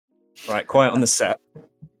Right, quiet on the set.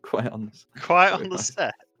 Quiet on this. Quiet on the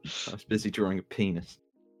set. I was busy drawing a penis.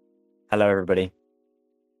 Hello, everybody,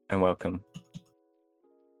 and welcome.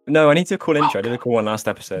 No, I need to call intro. I did a cool one last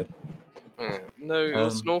episode. No, it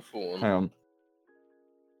was an awful one. Hang on.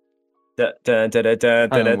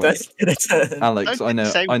 Alex, Alex, Don't do the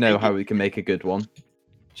same I know thing. how we can make a good one.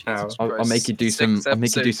 Jesus I'll Christ. make you do 6 some- I'll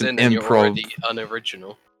make you do episodes some in and you're improv. already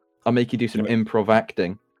unoriginal. I'll make you do some improv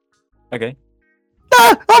acting. Okay.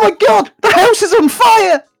 Ah! Oh my god! The house is on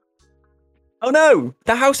fire! Oh no,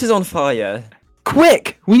 the house is on fire.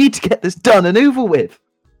 Quick! We need to get this done and over with.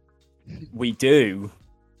 We do.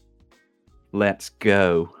 Let's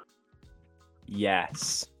go.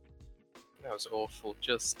 Yes. That was awful,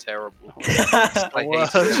 just terrible. The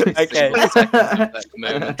worst. Okay.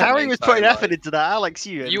 Harry was putting effort into that. Alex,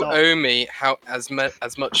 you. You not. owe me as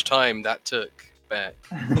much time that took back.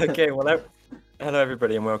 Okay. Well, hello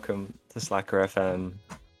everybody, and welcome to Slacker FM.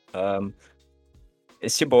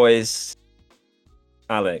 It's your boys,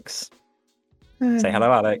 Alex. Say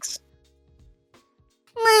hello, Alex.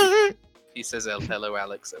 He says hello,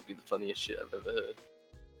 Alex. That'd be the funniest shit I've ever heard.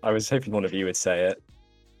 I was hoping one of you would say it.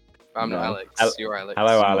 I'm No. not Alex. Hel- You're Alex.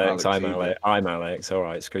 Hello, not Alex. Alex I'm either. Alex. I'm Alex. All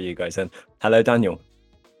right, screw you guys then. Hello, Daniel.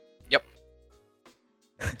 Yep.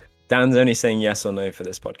 Dan's only saying yes or no for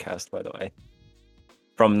this podcast, by the way.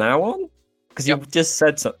 From now on, because you Yep. just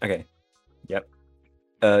said something. Okay.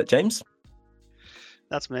 Yep. James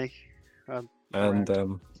That's me.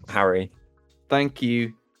 and Harry. Thank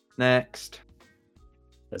you. Next.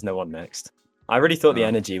 There's no one next. I really thought the Oh.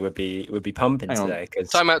 energy would be pumping Hang on. today. Cause...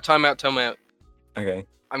 Time out. Okay.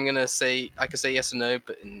 I'm gonna say I could say yes or no,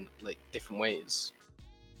 but in like different ways.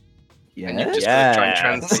 Yeah. And you just gotta try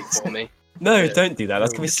and Yes. translate for me. No, Yeah. don't do that.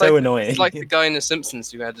 That's gonna be It's so like- annoying. It's like the guy in The Simpsons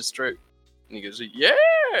who had a stroke, and he goes,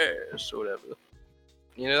 "Yes," or whatever.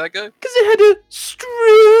 You know that guy? Because it had a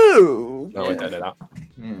stroke. No, I don't know that.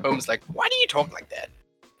 Yeah. Homer's like, "Why do you talk like that?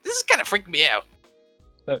 This is kind of freaking me out."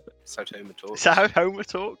 Uh, That's how Homer Is talks. that how Homer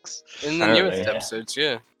talks? In the Apparently, newest yeah. episodes,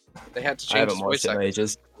 yeah, they had to I change haven't his watched voice it in actor.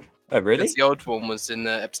 ages. Oh, really? Because the old one was in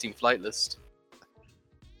the Epstein flight list,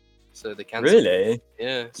 so they cancelled. it. Really?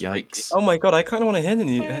 Yeah. it's Yikes. Oh my god, I kind of want to hear the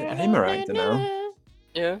new Hamer actor now. freaky.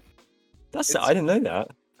 Yeah. That's It's- I didn't know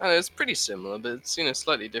that. I know it's pretty similar, but it's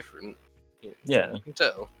slightly different. Yeah. You can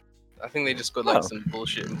tell. I think they just got like Oh. some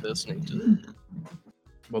bullshit impersonator.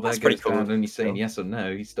 Well, That's there pretty goes cool. Dan only saying yes or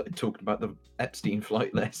no. He started talking about the Epstein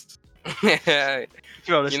flight list. Yeah. To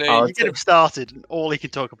be honest, You know, you get him started, and all he can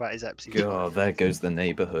talk about is Epstein. God, there goes the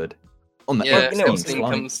neighborhood. On the Yeah, you know, Epstein Epstein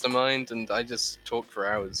flight. comes to mind, and I just talk for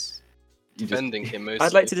hours You just- defending him mostly.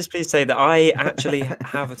 I'd like to just please say that I actually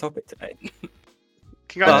have a topic today, but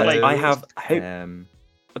Congratulations. I have hope. Um,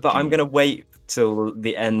 But I'm gonna wait till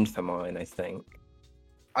the end for mine. I think.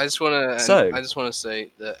 I just want to. So- I just want to say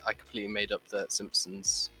that I completely made up that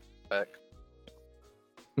Simpsons fact.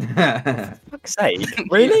 Fuck's sake,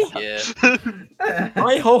 really? Yeah,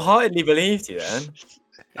 I wholeheartedly believed you then.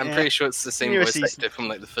 I'm Yeah. pretty sure it's the same New voice season. actor from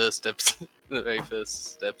like the first episode, the very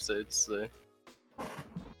first episode. So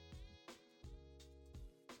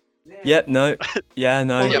Yeah. No. Yeah.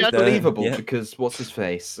 No. Well, Yeah, it's no, believable yeah. because what's his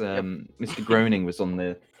face? Mr. Groening was on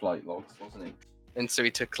the flight logs, wasn't he? and so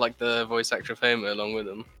he took like the voice actor of Homer along with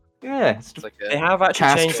him. Yeah. It's It's like They a, have actually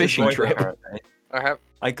Cast changed his fishing voice, trip. apparently. I have.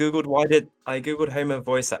 I googled Homer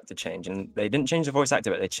voice actor change, and they didn't change the voice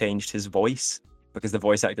actor, but they changed his voice because the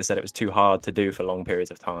voice actor said it was too hard to do for long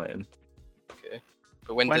periods of time. Okay,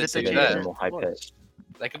 but when, When did did they they do change that? it? More high pitched.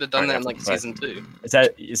 They could have done that in like Right. season 2.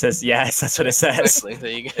 It says yes, that's what it says. Exactly.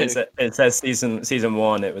 There you go. It says season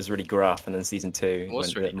 1 it was really gruff, and then season 2 It went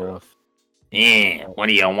was a really bit more. rough. Yeah, what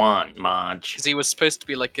do you want, Marge? Because he was supposed to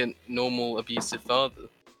be like a normal abusive father.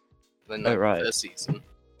 Then Oh, like, right. the first season,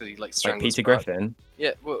 because he like Like strangles Peter Marge. Griffin.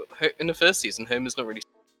 Yeah, well, in the first season, Homer's not really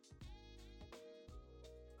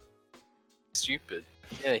stupid.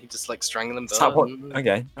 Yeah, he just like strangling Is that what? Bart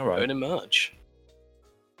Okay, all right. and Marge.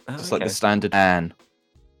 Oh, just like okay. the standard Anne.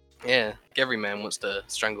 Yeah, every man wants to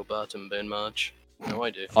strangle Bart and burn Marge. No, I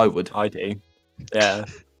do. I would. I do. Yeah.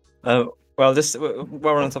 Well, just while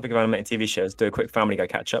we're on the topic of animated TV shows, do a quick Family Guy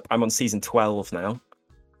catch up. I'm on season 12 now.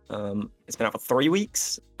 It's been out for 3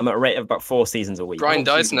 weeks. I'm at a rate of about 4 seasons a week. Brian Oh,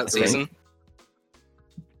 dies in that season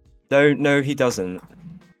season. No, he doesn't.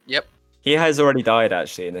 Yep. He has already died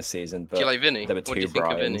actually in this season, Do but you like Vinny? there were What do 2 you think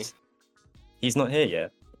of Vinny? Brians. He's not here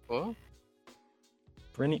yet. What?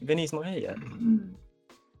 Vinny's not here yet.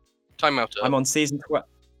 Time out. I'm on season 12.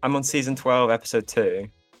 I'm on season 12, episode 2.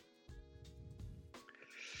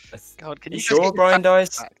 God, can You you just sure get Brian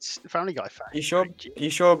dies? facts? Family Guy facts. You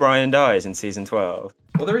sure Brian dies in season 12?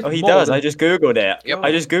 Well, there is Oh, he more does. than- I just googled it. Yep.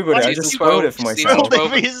 I just googled it. I Season just spoiled it for 12, myself. season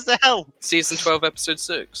 12. Well, yourself. Season 12, episode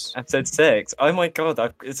 6. Episode 6. Oh my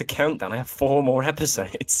god, it's a countdown. I have 4 more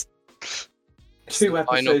episodes. It's 2 the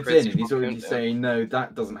final episodes in, Crazy and he's Frog already countdown. saying, no,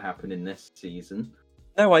 that doesn't happen in this season.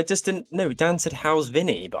 No, I just didn't. No, Dan said, "How's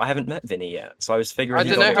Vinny?" But I haven't met Vinny yet, so I was figuring. I he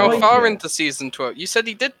don't got know it how wrong. far yet. into season 12. You said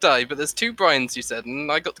he did die, but there's 2 Brians, you said,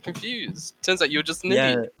 and I got confused. Turns out you were just an Yeah.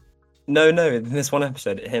 idiot. No. In this one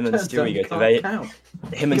episode, him and Turns out Stewie you go to can't Vegas.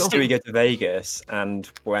 count. Him and God. Stewie go to Vegas, and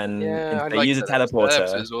when Yeah, I they like use a that episode. That teleporter.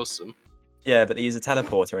 episode's awesome. Yeah, but they use a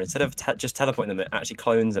teleporter, and instead of just teleporting them, it actually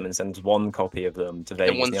clones them and sends one copy of them to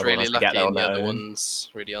Vegas. The one's other one really has to lucky, get there on and the their other own. one's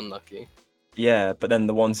really unlucky. Yeah, but then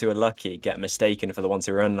the ones who are lucky get mistaken for the ones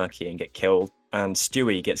who are unlucky and get killed. And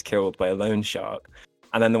Stewie gets killed by a loan shark.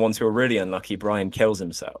 And then the ones who are really unlucky, Brian kills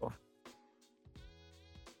himself.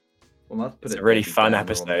 Well, let's put It's it a really Debbie fun Downer on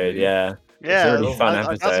the episode, movie. yeah. Yeah, really fun that's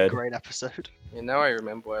a episode. great episode. Yeah, now I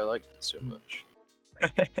remember why I liked it so much.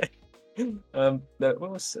 What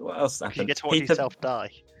else You happened? get to watch yourself die.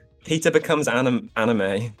 Peter becomes anime.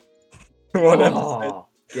 One episode. Oh,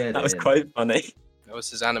 get That was in. quite funny. That was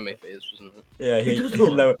his anime phase, wasn't it? Yeah, He he, does he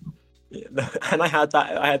one. lo- yeah, and I had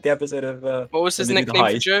the episode of What was his When they do the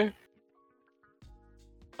nickname for heist. Joe?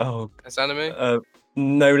 oh His anime?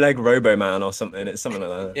 No Leg Robo Man or something. It's something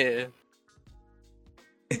like that. Yeah.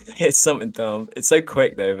 It's something dumb. It's so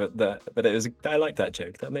quick though, but it was. I like that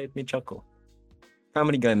joke. That made me chuckle.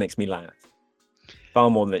 Family Guy makes me laugh far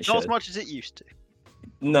more than it Not as should. much as it used to.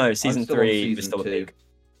 No, season still on 3 was season still the 2. peak.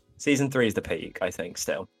 Season 3 is the peak, I think.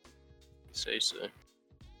 Still, Say so.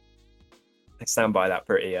 I stand by that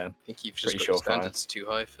pretty. I think you've just Pretty got the surefire. standards too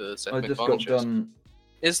high for Seth I just MacFarlane got shows. done.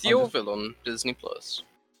 Is the I just- Orville on Disney Plus?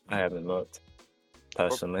 I haven't looked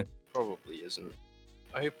personally. Probably isn't.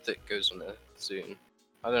 I hope that goes on there soon.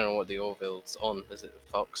 I don't know what the Orville's on. Is it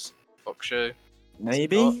Fox show?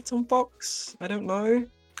 Maybe not? it's on Fox. I don't know.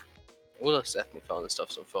 All the Seth MacFarlane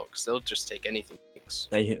stuff's on Fox. They'll just take anything.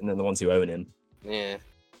 And then the ones who own him. Yeah,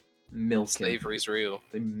 Milk him. slavery's real.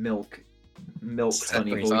 They milk Seth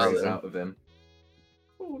funny MacFarlane. voices out of him.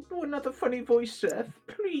 Oh, do another funny voice, Seth,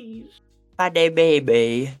 please. Buddy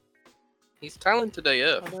baby. He's talented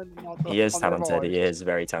AF. He is talented. He is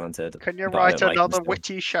very talented. Can you but I write don't like him another still.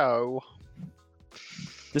 witty show?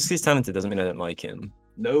 Just because he's talented doesn't mean I don't like him.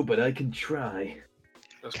 No, but I can try.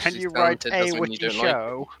 Just 'cause Can he's you write talented a doesn't mean you witty don't like him.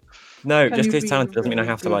 show? No, Can just you because he's be talented doesn't mean I really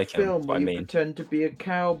have to good like him. film That's what I where you mean. pretend to be a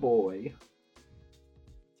cowboy.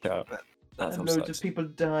 Shut up. That And sounds loads sucks. of people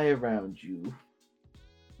die around you.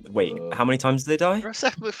 Wait, how many times did they die? You're a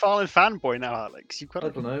Seth MacFarlane fanboy now, Alex. You've got I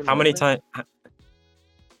to... don't know. How many maybe. times?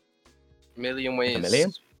 Million ways. A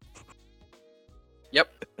million?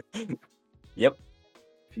 Yep. Yep.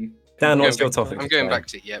 If you- Dan, I'm what's going your topic? I'm going back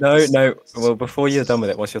to yep. No, this- no. Well, before you're done with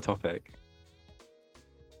it, what's your topic?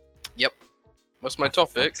 What's my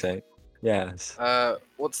topic? Fuck's sake. Yes.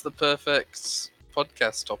 What's the perfect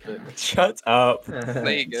podcast topic? Shut up. There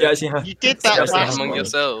you Do you go. actually have? You did do you that actually last have Among one?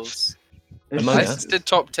 yourselves. Among I Us? just did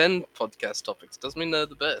top 10 podcast topics. Doesn't mean they're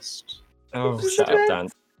the best. Oh, shut up, Dan.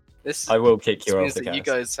 This I will kick you off means the that you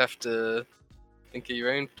cast. guys have to think of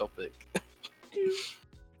your own topic.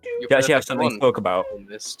 You actually have something to talk about.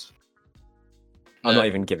 List. I'm No. not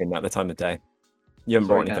even giving that the time of day. You haven't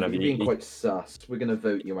brought Sorry, anything Dan, up. you're You, being quite sus. We're gonna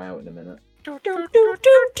vote you out in a minute. You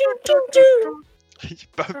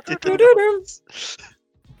both did the notes.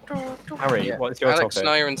 Harry, Yeah. what's your Alex topic? and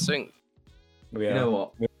I are in sync. We You are- know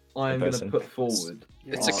what? I'm gonna person. put forward.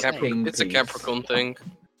 It's our king It's a piece. Capricorn thing.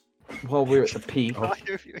 While we're at the peak, Oh.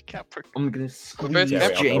 Neither of you are Capricorn. I'm gonna both squeeze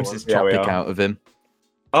Capricorn. James's Yeah, we topic are. out of him.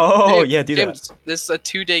 Oh, James- yeah, do that. James, there's a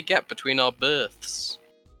 2-day gap between our births.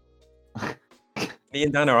 Me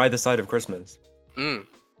and Dan are either side of Christmas. Mm.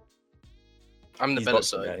 I'm the He's better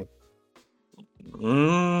Boxing side. Day.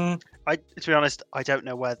 Mm, To be honest, I don't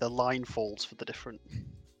know where the line falls for the different.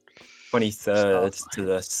 23rd Start. to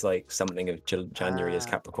this, like, something of January is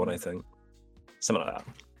Ah. Capricorn, I think. Something like that.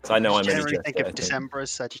 So I know I'm generally only think just of I think. December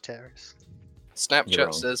as Sagittarius. You're Snapchat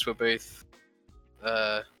wrong. says we're both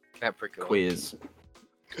Capricorn Quiz.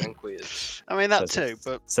 and queers, I mean that Says too, it's-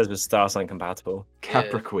 but Says we're star sign compatible.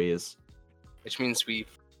 Capriquiz. which means we're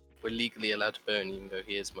legally allowed to burn, even though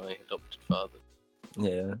he is my adopted father.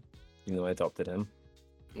 Yeah. Even though I adopted him.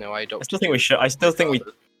 No, I adopted. I still think you we should. I as still my think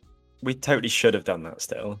father. we totally should have done that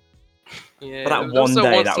still. Yeah, But that it was one also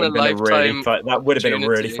day, once that in would have been a really lifetime that would have been a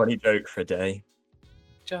really opportunity. funny joke for a day.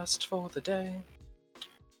 Just for the day.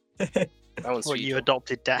 That one's well, sweet. you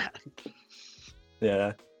adopted Dan.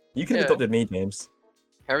 Yeah. You could have Yeah. adopted me, James.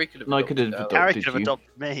 Harry could have. No, I could have adopted Harry Adopted could have you.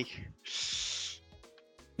 adopted me.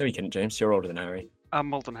 No, you couldn't, James. You're older than Harry.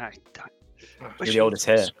 I'm older than Harry. Alex. You're the oldest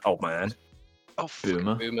here, old man. Oh,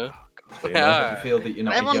 Boomer. Boomer. I Yeah. feel that you're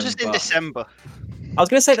not. a Everyone's young just in buck. December. I was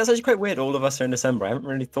gonna say that's actually quite weird. All of us are in December. I haven't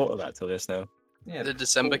really thought of that till just now. Yeah, The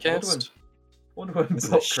December cast. Wonder when This is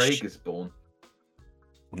Bob a Craig is born.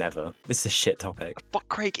 Never. This is a shit topic. But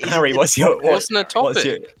Craig is. Harry, what's your It wasn't a what's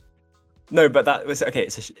your? topic. No, but that was okay.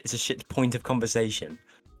 It's a shit point of conversation.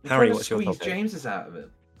 You're Harry, trying to what's your squeeze topic? James's out of it.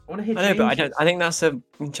 I want to hear. I know, but I James's. don't. I think that's you're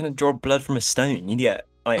trying to draw blood from a stone. You get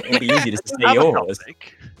like it'd be easier just to say I have a yours.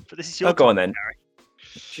 topic, but this is your Oh, go on topic, then. Harry.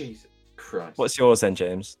 Jesus Christ. What's yours then,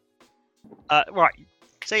 James? Right.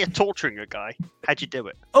 Say you're torturing a guy. How'd you do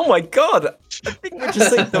it? Oh my god! I think we're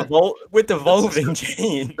just like we're devolving,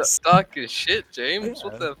 James. That's dark as shit, James.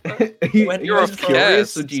 What the fuck? Are you, When are you you're just a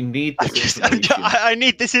curious, or cast. do you need I, this just, information? I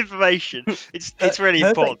need this information. It's really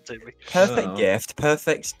Perfect. important to me. Perfect Oh. gift,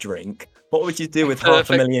 perfect drink. What would you do with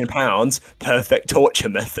 £500,000? Perfect torture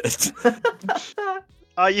method.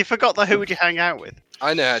 Oh, you forgot the who would you hang out with?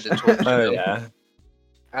 I know how to torture Oh them. yeah.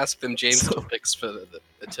 Ask them James So- topics for the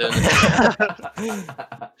eternity.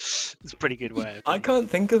 It's a pretty good way. Of I can't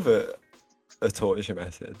think of a torture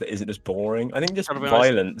method that isn't just boring. I think just Gotta be honest.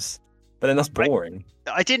 violence. But then that's Right. boring.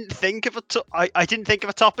 I didn't think of I didn't think of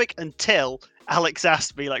a topic until Alex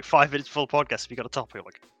asked me like 5 minutes before the podcast. Have you got a topic? I'm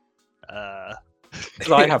like,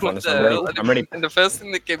 Well, I have What one, so the I'm really, hell? I'm really, And the first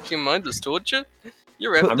thing that came to your mind was torture?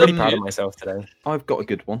 You're Put I'm effed really up, proud of dude. myself today. I've got a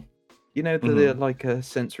good one. You know the like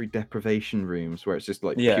sensory deprivation rooms where it's just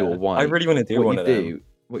like Yeah, pure white. I really want to do one of them.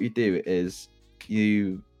 What you do is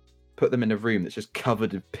you put them in a room that's just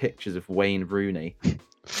covered with pictures of Wayne Rooney,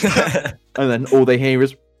 and then all they hear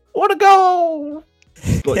is "What a goal!"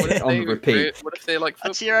 What like if on they- repeat, What if they like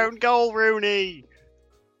that's football? your own goal, Rooney.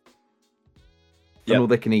 Yep. and all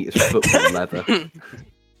they can eat is football leather.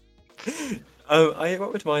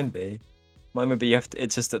 What would mine be? Mine would be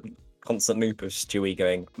it's just a constant loop of Stewie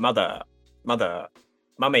going, mother, mother,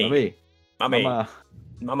 mummy, Mummy, mummy, Mama.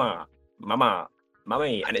 mama, mama,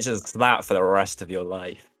 mummy, and it's just that for the rest of your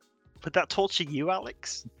life. Would that torture you,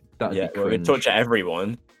 Alex? That'd Yeah, be well, cringe. we torture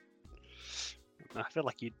everyone. I feel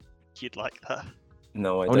like you'd like that.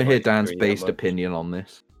 No, I I don't want to hear like Dan's Stewie that based much. opinion on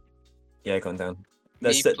this. Yeah, go on, Dan.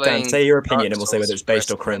 Me Dan, playing say your opinion, Dark and we'll say whether Souls it's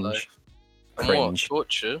based or for the rest of my cringe. And what? Cringe.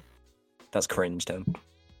 Torture? That's cringe, Dan.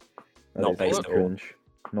 That Not is based very at all. cringe.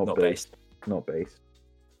 Not, Not based. Not based.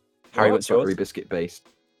 Harry, What? what's yours? Buttery biscuit based.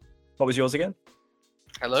 What was yours again?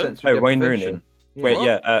 Hello? Sensory Oh, Wayne deprivation. Rooney. Wait, What?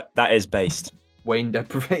 yeah, that is based. Wayne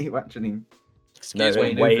deprivation. Actually, Excuse No,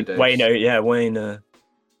 me? Wayne overdose. Wayne, yeah, Wayne.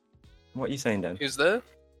 What are you saying, Dan? Who's there?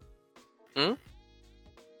 I'm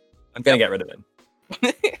gonna get rid of him.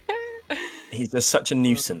 He's just such a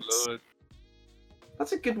nuisance. Oh, Lord.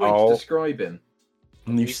 that's a good way Oh. to describe him.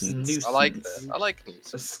 Nuisance. I like Nuisance. that. I like A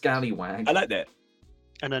nuisance. scallywag. I like that.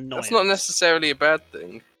 An annoyance. That's not necessarily a bad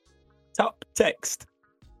thing. Top text.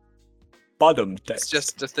 Bottom It's text.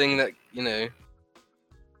 just a thing that,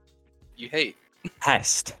 you hate,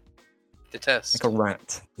 pest. detest. Like a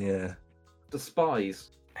rat. Yeah. Despise.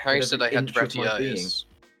 Harry with said I every had inch of ratty my being. eyes.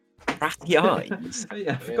 Ratty eyes. Oh,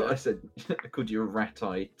 yeah, I forgot Yeah. I said I called you a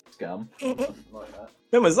rat-eyed scum. Like that.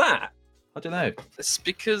 When was that? I don't know. It's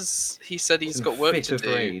because he said he's In got work fit to of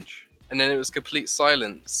do, rage. and then it was complete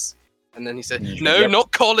silence. And then he said, Yep. "No,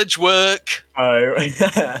 not college work, Oh.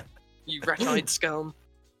 you rat-eyed scum."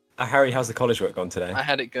 Harry, how's the college work gone today? I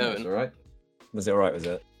had it That's going. all right. Was it alright, was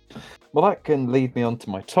it? Well, that can lead me on to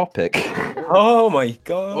my topic. Oh my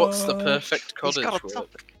god. What's the perfect He's college got a work?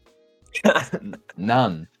 topic.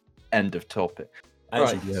 None. End of topic.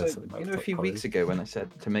 Actually, Right, yeah, so, something about a few college. weeks ago when I said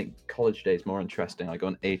to make college days more interesting, I go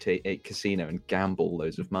on 888 casino and gamble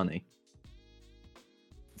loads of money.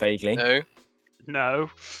 Vaguely. No, No.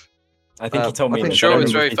 I think he I told me. think this. sure I it don't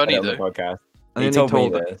was remember very if he said funny, it on the though. podcast. I He only told me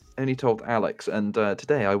told, this. only told Alex, and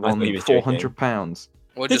today I thought won he was joking. £400.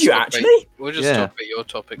 we'll Did just you talk about- actually? We'll just Yeah. talk about your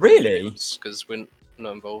topic. Really? Because we're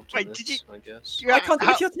not involved Wait, in did this, I guess. I can't.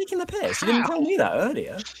 How- If you're taking the piss, you didn't tell How? me that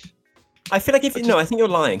earlier. I feel like if you, no, I think you're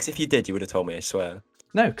lying. Because if you did, you would have told me. I swear.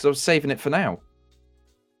 No, because I was saving it for now.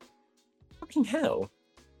 Fucking hell!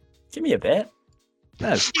 Give me a bit.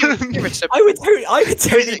 No. Give it a- I would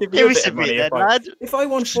totally give you Give a us bit a of money bit if then, I, lad. if I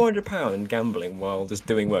won £400 gambling while just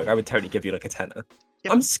doing work. I would totally give you like a tenner.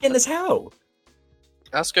 Yeah, I'm skin as hell.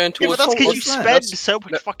 That's going Yeah, but towards. that's because you what's that? spend That's- so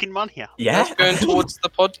much no. fucking money here. Yeah. That's going towards the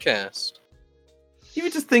podcast. You were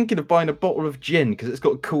just thinking of buying a bottle of gin because it's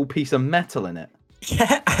got a cool piece of metal in it.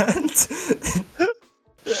 Yeah, and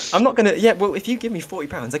I'm not gonna. Yeah, well, if you give me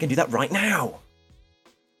 £40, I can do that right now.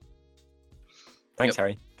 Thanks, Yep.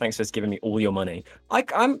 Harry. Thanks for giving me all your money.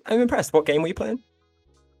 I'm impressed. What game were you playing?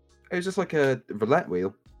 It was just like a roulette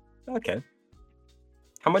wheel. Okay.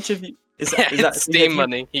 How much have you? Is Yeah, that, is that it's Steam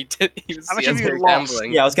money. He was How much have you into lost?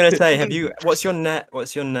 gambling. Yeah, I was gonna say, have you? What's your net?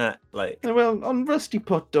 What's your net like? Well, on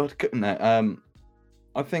rustypod.com,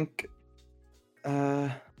 I think,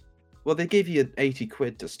 well, they give you 80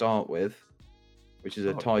 quid to start with, which is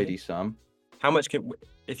a Oh, tidy sum. How much can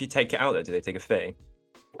if you take it out though? Do they take a fee?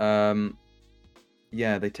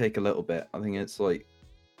 Yeah, they take a little bit. I think it's like,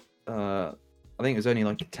 I think it was only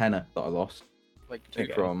like a tenner that I lost Like,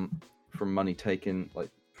 Okay. from money taken, like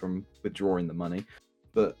from withdrawing the money.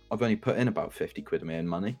 But I've only put in about 50 quid of my own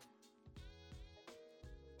money.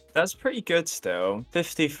 That's pretty good still.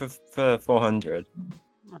 50 for 400.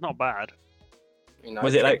 Not bad. you know,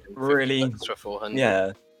 Was I'd it, like, take 50 really- bucks for 400.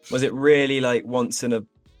 Yeah. Was it really like once in a?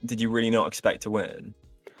 Did you really not expect to win?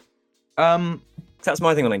 That's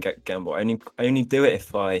my thing when I get gamble. I only do it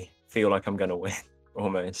if I feel like I'm gonna win,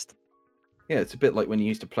 almost. Yeah, it's a bit like when you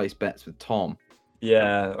used to place bets with Tom.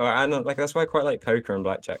 Yeah, and like that's why I quite like poker and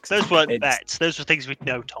blackjack. Those weren't It's- bets. Those were things we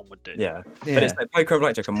know Tom would do. Yeah, Yeah, but it's like poker and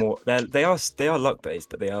blackjack are more. They are luck based,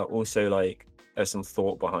 but they are also like there's some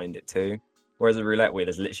thought behind it too. Whereas a roulette wheel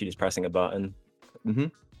is literally just pressing a button.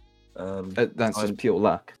 Mhm. That's I'm- just pure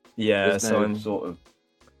luck. Yeah, There's so no I'm. sort of.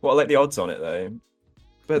 What are like the odds on it though?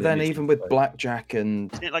 But They then literally even with play. blackjack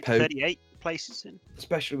and Isn't it like poker, 38 places in?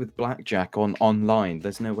 especially with blackjack online,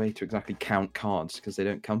 there's no way to exactly count cards because they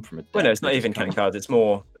don't come from a deck. Well, no, it's they not just even come- counting cards. It's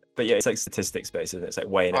more. But yeah, it's like statistics based, isn't it? It's like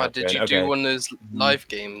weighing Oh, out. did going, you okay. do one of those live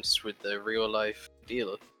games with the real life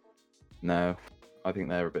dealer? No, I think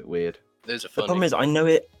they're a bit weird. Those are The funny. problem is, I know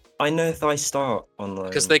it. I know if I start online,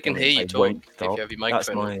 Because they can hear you I talk won't if stop. you have your That's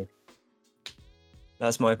microphone on. my.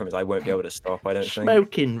 That's my problem. Is I won't be able to stop. I don't think.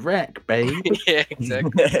 Smoking wreck, babe. Yeah,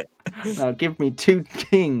 exactly. Now give me 2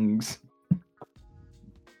 kings.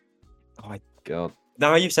 Oh, God.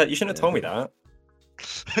 now you said you shouldn't have told me that.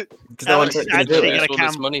 Because Alex no is one's gonna do actually it. gonna All this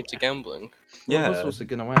gamble. money to gambling. Well, I was Yeah, also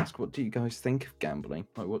going to ask, what do you guys think of gambling?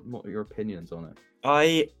 Like, what are your opinions on it?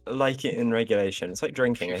 I like it in regulation. It's like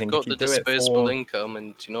drinking. I You've think got if you the do it disposable for income,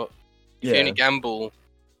 and you're not. If yeah, you only gamble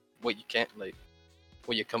what you can't, like,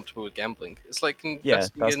 what you're comfortable with gambling. It's like Yeah,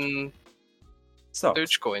 investing that's- in stocks.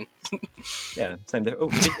 Dogecoin. Yeah, same. Oh,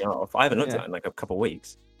 speaking of, I haven't looked Yeah. at it in like a couple of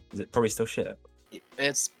weeks. Is it probably still shit?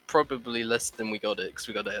 It's probably less than we got it because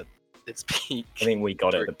we got it at its peak. I think we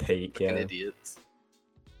got it at the peak. Fucking Yeah. idiots.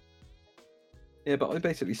 Yeah, but I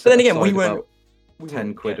basically But set then again, we aside weren't. about we 10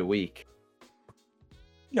 weren't quid get- a week.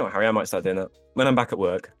 You know what, Harry? I might start doing that when I'm back at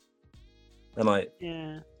work. I might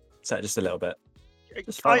Yeah. set just a little bit.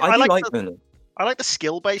 Just I, fun. I do like the, doing it. I like the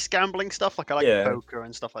skill-based gambling stuff. Like I like Yeah. poker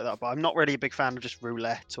and stuff like that. But I'm not really a big fan of just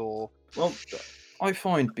roulette or Well, I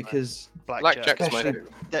find because, blackjack. Blackjack's my Especially-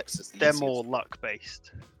 favorite. They're, 'cause it's the they're easiest. more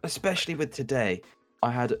luck-based. especially with today, I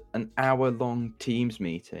had an hour-long Teams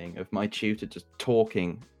meeting of my tutor just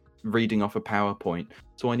talking, reading off a PowerPoint.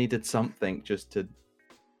 So I needed something just to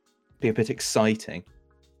be a bit exciting.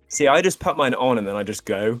 See, I just put mine on and then I just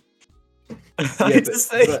go. I Yeah, just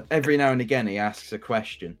say- but every now and again he asks a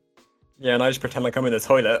question. Yeah, and I just pretend like I'm in the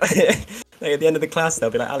toilet. Like at the end of the class, they'll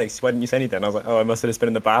be like, "Alex, why didn't you say anything?" I was like, "Oh, I must have just been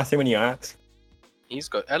in the bathroom when you asked." He's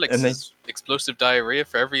got Alex And they- has explosive diarrhea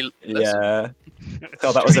for every lesson. Yeah,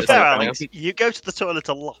 Oh, that was a To be funny fair, thing. Alex, you go to the toilet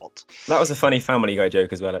a lot. that was a funny Family Guy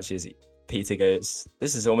joke as well. Actually, is Peter goes,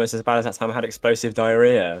 "This is almost as bad as that time I had explosive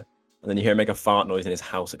diarrhea," and then you hear him make a fart noise and his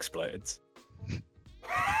house explodes.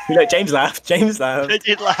 You know, James laughed. James laughed. I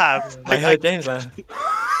did laugh. I heard James laugh.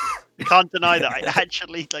 I can't deny that. I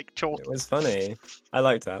actually like chortled. It was funny. I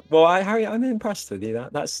liked that. Well, Harry, I'm impressed with you.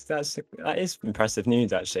 That is impressive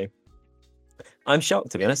news, actually. I'm shocked,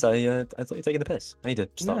 to be honest. I thought you were taking the piss. I need to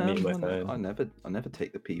start muting my phone. I never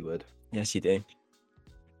take the P word. Yes, you do.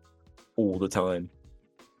 All the time.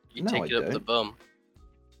 You No, take I it up the don't. bum.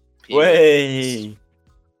 Way.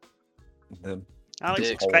 The Alex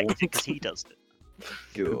Dick expected hole. because he does it.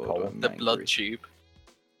 God, hole. I'm The angry. blood tube.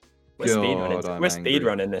 We're God, speedrunning. I'm We're angry.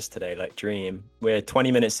 speedrunning this today, like Dream. We're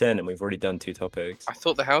 20 minutes in and we've already done 2 topics. I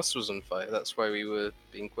thought the house was on fire. That's why we were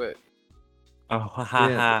being quick. Oh, ha ha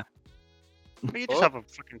Yeah, ha. But you just What? have a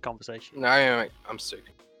fucking conversation. No, I'm so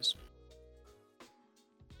confused.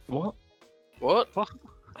 What? What?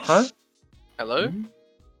 Huh? Hello? Hmm?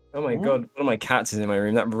 Oh my What? god, one of my cats is in my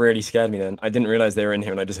room. That really scared me then. I didn't realize they were in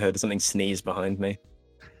here and I just heard something sneeze behind me.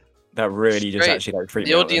 That really just Great. actually like freaked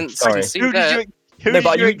The me out. then. audience Sorry. can see Who that. did you, who No, did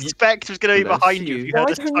but you you- expect was going to be Bless behind you? you. If you Well, heard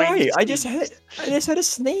I a don't tiny know. I just sneeze? heard a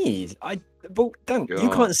sneeze. Well, don't. You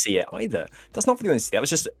God. can't see it either. That's not for you to see. That was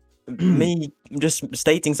just me just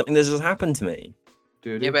stating something that just happened to me.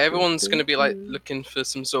 Yeah, but everyone's going to be like looking for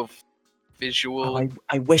some sort of visual. Oh,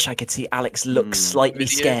 I wish I could see Alex look Hmm. slightly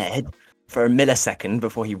Video. scared for a millisecond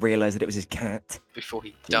before he realized that it was his cat. before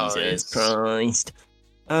he Jesus dies. Christ.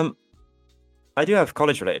 I do have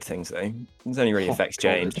college-related things though. This only really Oh, affects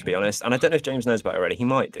James, college. to be honest. And I don't know if James knows about it already. He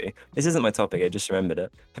might do. This isn't my topic. I just remembered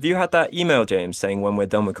it. Have you had that email, James, saying when we're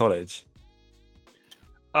done with college?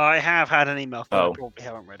 I have had an email, but Oh. I probably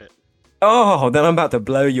haven't read it. Oh, then I'm about to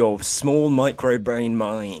blow your small micro brain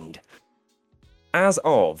mind. As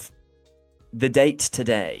of the date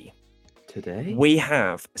today, Today? we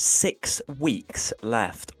have 6 weeks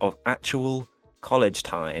left of actual college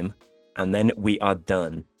time, and then we are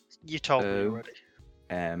done. You told me Oh. already.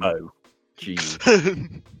 Oh. G.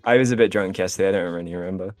 I was a bit drunk yesterday. I don't really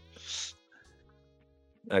remember.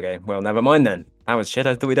 Okay, well, never mind then. That was shit.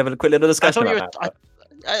 I thought we'd have a quick little I discussion thought you about were.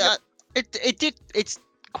 that. It's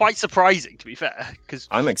quite surprising, to be fair, because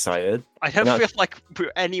I'm excited. I don't and feel like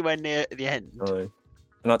we're anywhere near the end. Oh. And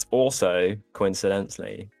that's also,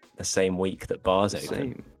 coincidentally, the same week that bars open.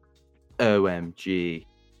 Same. OMG.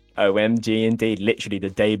 OMG, indeed. Literally the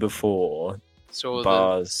day before. So the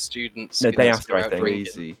Bars. students The get day to after, go I out think. drinking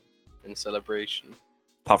Crazy. in celebration.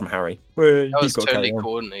 Apart from Harry. That was totally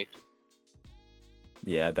coordinated.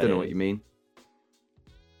 Yeah, I bet Don't know it what is. you mean.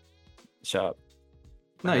 Shut up.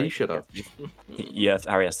 No, Harry, you shut up. Yeah,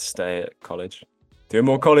 Harry has to stay at college. Doing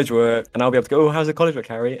more college work. And I'll be able to go, oh, how's the college work,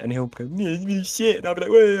 Harry? And he'll go, yeah, it's really shit. And I'll be like,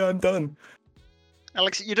 well, I'm done.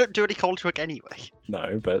 Alex, you don't do any college work anyway.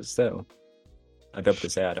 No, but still. I'd be able to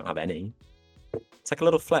say I don't have any. It's like a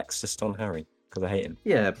little flex just on Harry, because I hate him.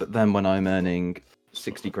 Yeah, but then when I'm earning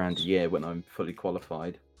 60 grand a year when I'm fully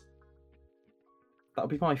qualified, that'll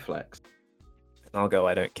be my flex. And I'll go,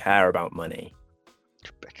 I don't care about money.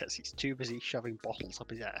 Because he's too busy shoving bottles up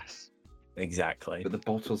his ass. Exactly. But the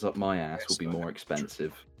bottles up my ass will be more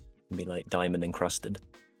expensive. It'd be like diamond encrusted.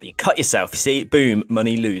 But you cut yourself, you see? Boom,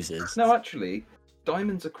 money loses. No, actually,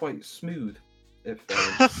 diamonds are quite smooth if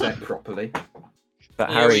they're set properly. But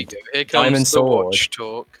Here we Harry, go. Here comes diamond the sword. watch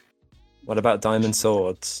talk. what about diamond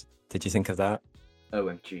swords? Did you think of that?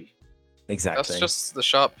 OMG. Exactly. That's just the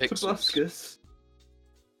sharp pixels. Tobuscus.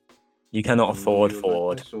 You cannot afford Ooh, you like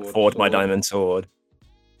Ford. my sword, Ford my sword. diamond sword.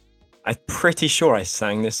 I'm pretty sure I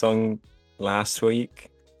sang this song last week.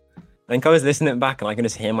 I think I was listening back and I can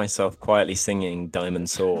just hear myself quietly singing Diamond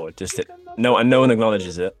Sword. No, and no one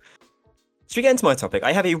acknowledges it. Should we get into my topic?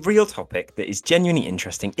 I have a real topic that is genuinely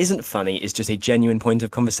interesting, isn't funny, is just a genuine point of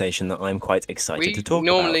conversation that I'm quite excited We to talk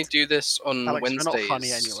normally about. do this on Alex, Wednesdays. we're not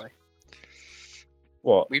funny anyway.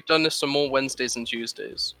 What? We've done this on more Wednesdays and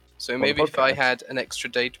Tuesdays. So the maybe if I podcast? had an extra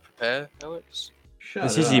day to prepare, Alex. Shut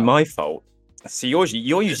It's up. usually my fault. So you're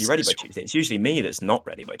usually This ready is- by Tuesday. It's usually me that's not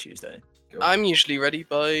ready by Tuesday. God. I'm usually ready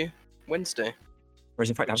by Wednesday. Whereas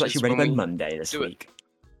in fact, I was Which is actually ready by when we Monday this do it. week.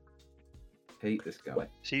 hate this guy.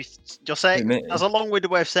 So you're saying Admit it. that's a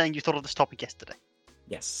long-winded way of saying you thought of this topic yesterday.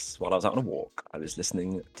 Yes, while I was out on a walk, I was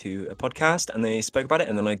listening to a podcast and they spoke about it,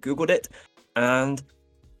 and then I googled it, and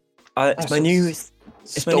it's my new. It's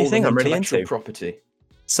my new thing I'm really intellectual into. property.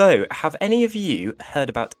 So, have any of you heard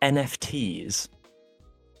about NFTs?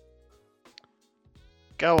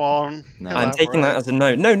 Go on. No. I'm taking that elaborate. as a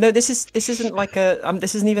no. No, this isn't like a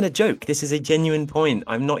this isn't even a joke. This is a genuine point.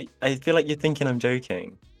 I'm not. I feel like you're thinking I'm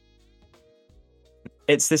joking.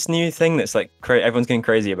 It's this new thing that's like everyone's going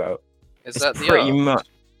crazy about. Is It's that the pretty art? much.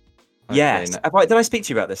 Okay, Yes. no- Did I speak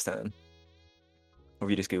to you about this, Dan? Or have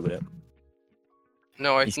you just googled it?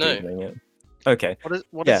 No, I He's know. Googling it. Okay.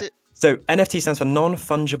 What is Yeah. it? So NFT stands for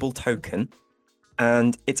non-fungible token,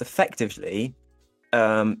 and it's effectively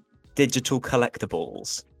digital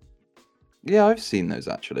collectibles. Yeah, I've seen those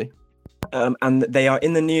actually. And they are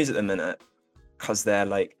in the news at the minute because they're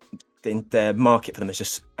like their market for them is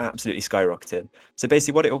just absolutely skyrocketed. So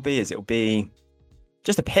basically, what it'll be is it'll be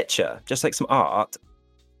just a picture, just like some art,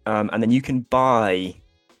 and then you can buy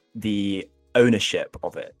the ownership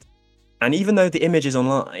of it. And even though the image is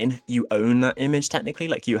online, you own that image technically.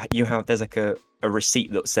 Like you have there's like a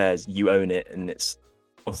receipt that says you own it and it's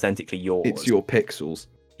authentically yours. It's your pixels.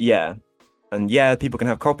 Yeah, and yeah, people can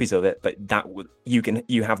have copies of it, but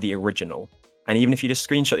you have the original. And even if you just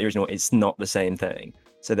screenshot the original, it's not the same thing.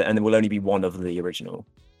 And there will only be one of the original.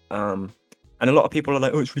 And a lot of people are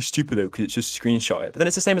like, oh, it's really stupid though because it's just screenshot it. But then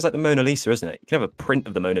it's the same as like the Mona Lisa, isn't it? You can have a print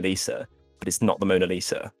of the Mona Lisa, but it's not the Mona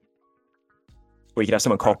Lisa. Or you could have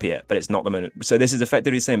someone copy it, but it's not the Mona. So this is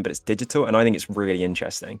effectively the same, but it's digital, and I think it's really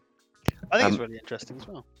interesting. I think it's really interesting as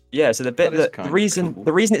well. Yeah, so the bit That is that kind the of reason cool.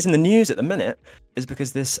 the reason it's in the news at the minute is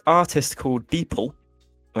because this artist called Beeple,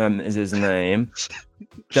 is his name,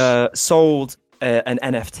 sold an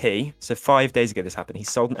NFT. So 5 days ago this happened. He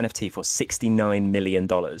sold an NFT for $69 million.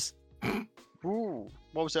 Ooh,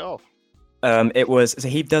 what was it of? It was so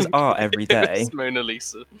he does art every day. It's Mona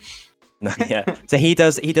Lisa. Yeah, so he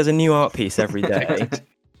does a new art piece every day.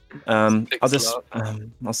 I'll just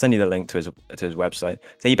I'll send you the link to his website.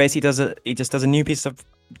 So he basically just does a new piece of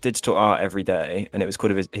digital art every day, and it was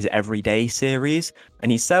called his everyday series.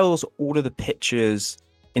 And he sells all of the pictures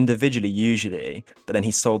individually usually, but then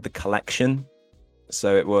he sold the collection.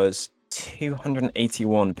 So it was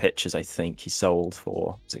 281 pictures, I think he sold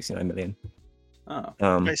for 69 million. Oh,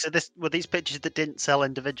 Okay, so were these pictures that didn't sell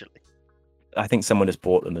individually? I think someone just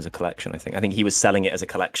bought them as a collection. I think he was selling it as a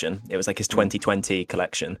collection. It was like his 2020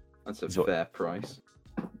 collection. that's a fair price.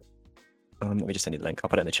 Let me just send you the link. I'll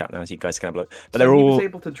put it in the chat now so you guys can have a look. But So they're he all was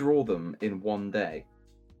able to draw them in one day.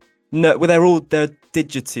 no, well they're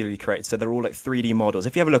digitally created, so they're all like 3D models.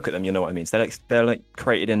 If you have a look at them, you know what I mean. So they're like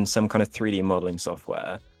created in some kind of 3D modeling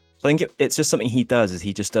software. So I think it's just something he does. Is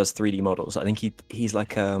he just does 3D models? I think he's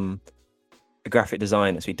like a graphic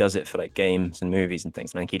designer, so he does it for like games and movies and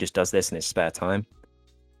things. And I think he just does this in his spare time.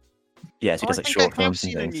 Yeah, so he does like short I've films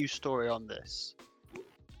and seen a things. news story on this.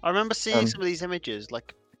 I remember seeing some of these images.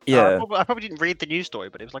 Like, Yeah, I probably didn't read the news story,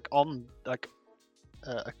 but it was like on like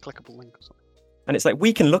a clickable link or something. and it's like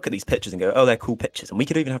we can look at these pictures and go, oh, they're cool pictures, and we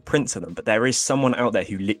could even have prints of them. But there is someone out there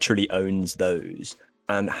who literally owns those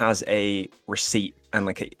and has a receipt and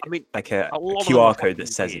like a lot of them are QR code that fucking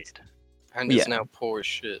says weird. it. And it's Yeah. now poor as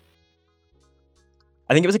shit.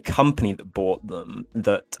 I think it was a company that bought them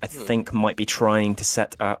that I think might be trying to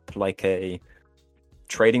set up like a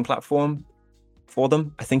trading platform for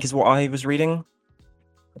them, I think is what I was reading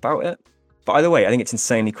about it. But either way, I think it's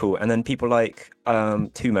insanely cool. And then people like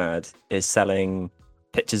Too Mad is selling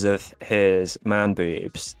pictures of his man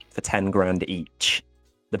boobs for 10 grand each.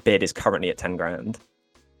 The bid is currently at 10 grand.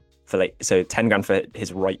 For 10 grand for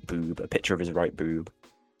his right boob, a picture of his right boob.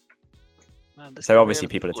 Man, this So guy obviously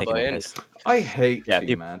have people are people taking the buying piss. I hate Yeah,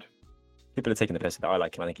 Too Mad. People are taking the piss. I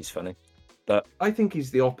like him. I think he's funny. I think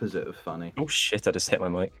he's the opposite of funny. Oh shit! I just hit my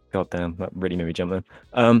mic. God damn, that really made me jump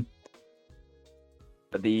there.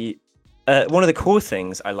 But the one of the cool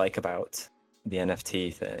things I like about the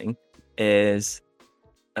NFT thing is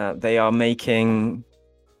they are making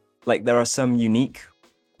there are some unique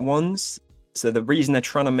ones. So the reason they're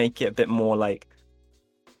trying to make it a bit more like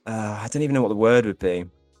I don't even know what the word would be,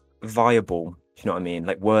 viable. If you know what I mean,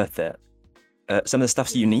 like worth it. Some of the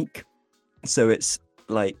stuff's unique, so it's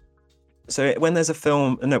like. So when there's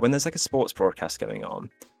when there's like a sports broadcast going on,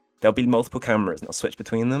 there'll be multiple cameras and they'll switch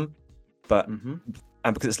between them. But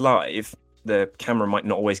and because it's live, the camera might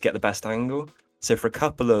not always get the best angle. So for a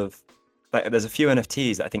couple of there's a few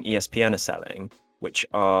NFTs that I think ESPN are selling, which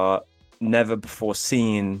are never before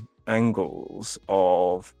seen angles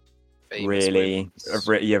of really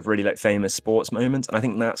like famous sports moments, and I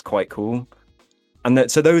think that's quite cool. And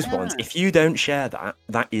so those ones, if you don't share that,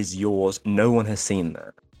 that is yours. No one has seen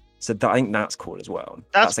that. So I think that's cool as well.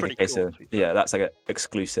 That's like a pretty case cool, of that's like an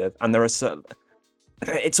exclusive. And there are certain.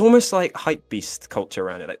 It's almost like hype beast culture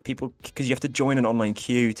around it, like people because you have to join an online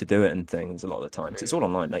queue to do it and things a lot of the time. Because it's all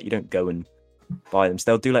online, like you don't go and buy them.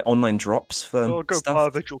 So they'll do like online drops for I'll go stuff. buy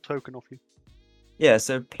a visual token off you. Yeah,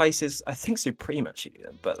 so places I think Supreme actually do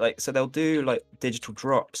them, but so they'll do like digital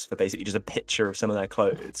drops for basically just a picture of some of their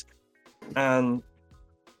clothes, and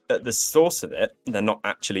at the source of it, they're not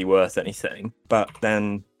actually worth anything, but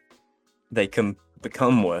then they can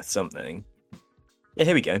become worth something. Yeah,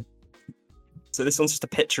 here we go. So this one's just a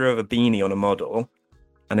picture of a beanie on a model,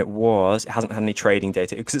 and it hasn't had any trading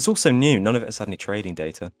data because it's also new. None of it has had any trading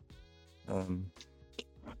data.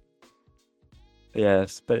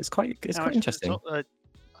 Yes, but it's quite interesting.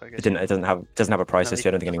 It doesn't have a price list.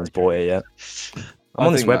 I don't think anyone's bought it yet. I'm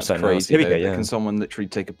on this website now. Here we go. Yeah. Can someone literally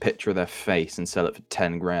take a picture of their face and sell it for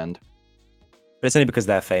 10 grand? But it's only because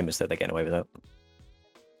they're famous that they're getting away with that.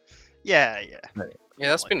 Yeah. Yeah,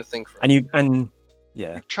 that's been a thing for.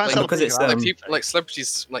 Because it's like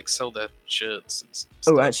celebrities sell their shirts. And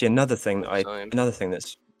stuff actually, another thing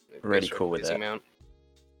that's really cool with it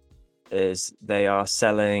is they are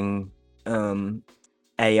selling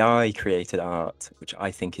AI created art, which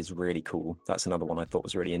I think is really cool. That's another one I thought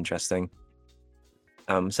was really interesting.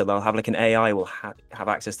 So they'll have like an AI will have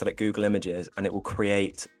access to like Google Images, and it will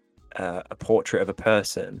create a portrait of a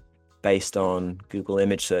person based on Google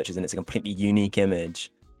image searches, and it's a completely unique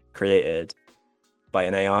image created by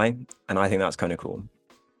an AI, and I think that's kind of cool.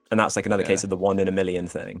 And that's like another case of the 1 in a million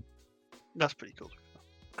thing. That's pretty cool.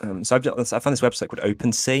 So I found this website called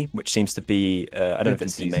OpenSea, which seems to be I don't know if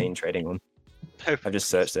it's the main trading one. I've just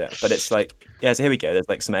searched it, but it's like so here we go. There's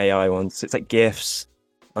like some AI ones. It's like GIFs,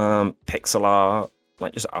 pixel art,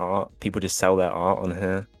 like just art. People just sell their art on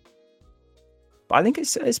here. But I think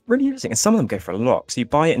it's really interesting, and some of them go for a lot. So you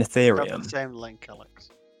buy it in Ethereum. Grab the same link, Alex.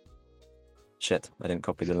 Shit, I didn't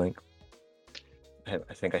copy the link. I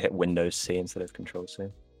think I hit Windows C instead of Control C.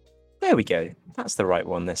 There we go. That's the right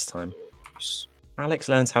one this time. Alex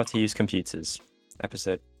learns how to use computers.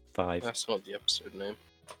 Episode 5. That's not the episode name.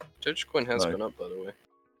 Dogecoin has No. gone up, by the way.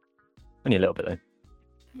 Only a little bit though.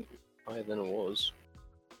 Higher than it was.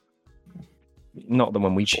 Not the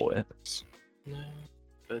one we bought it. No,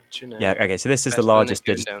 but you know. Yeah. Okay. So this is the better than it largest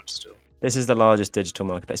going digital. down still. This is the largest digital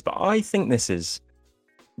marketplace. But I think this is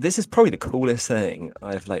probably the coolest thing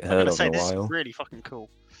I've I'm heard gonna of say in a this while. is really fucking cool.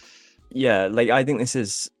 Yeah. I think this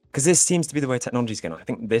is because this seems to be the way technology's going. I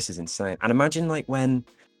think this is insane. And imagine when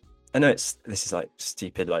I know this is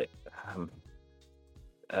stupid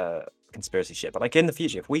conspiracy shit, but in the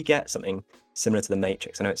future, if we get something similar to the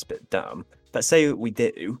Matrix, I know it's a bit dumb, but say we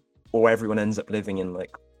do, or everyone ends up living in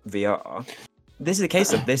VR. This is the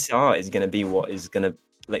case of this art is going to be what is going to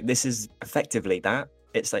this is effectively that.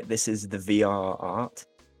 It's this is the VR art.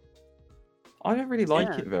 I don't really like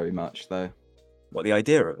Yeah. it very much, though. What the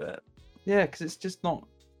idea of it? Yeah, because it's just not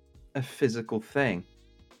a physical thing.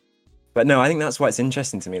 But no, I think that's why it's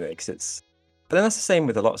interesting to me, though, because it's. But then that's the same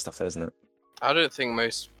with a lot of stuff, though, isn't it? I don't think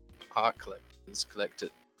most art collectors collect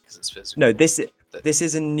it because it's physical. No, this They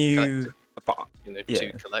is a new. collect But to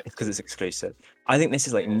yeah, collect. because it's exclusive. I think this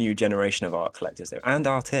is Yeah. new generation of art collectors though, and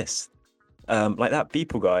artists. Like that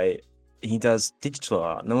Beeple guy, he does digital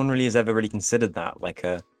art. No one really has ever really considered that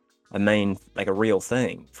a main a real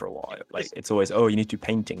thing for a while. It's always you need to do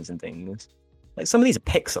paintings and things. Some of these are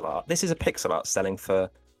pixel art. This is a pixel art selling for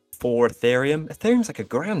Ethereum. Ethereum's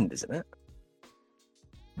 $1,000, isn't it?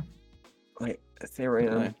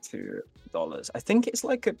 Ethereum $2. I think it's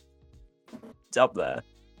it's up there.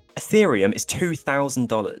 Ethereum is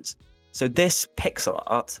 $2,000. So this pixel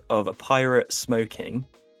art of a pirate smoking,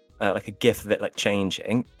 a gif of it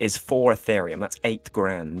changing, is 4 Ethereum. That's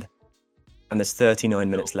 $8,000, and there's 39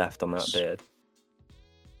 minutes left on that bid.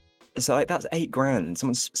 So that's $8,000.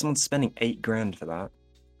 Someone's spending $8,000 for that,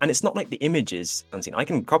 and it's not the images unseen. I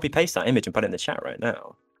can copy paste that image and put it in the chat right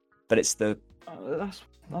now, but it's the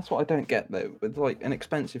That's what I don't get though. With an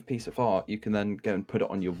expensive piece of art, you can then go and put it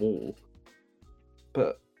on your wall.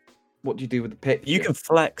 But what do you do with the picture? you can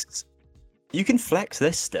flex. You can flex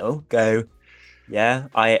this still. Go, yeah,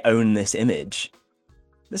 I own this image.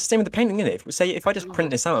 It's the same with the painting, isn't it? If I just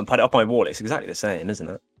print this out and put it up on my wall, it's exactly the same, isn't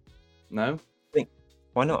it? No,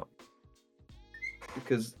 Why not?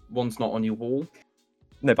 because one's not on your wall,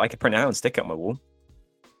 No, but I could print it out and stick it on my wall.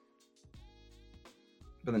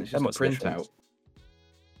 but then it's That just a much difference. printout.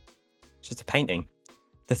 It's just a painting.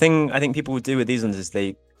 The thing I think people would do with these ones is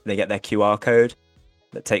they get their QR code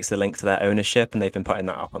that takes the link to their ownership, and they've been putting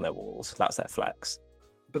that up on their walls. That's their flex.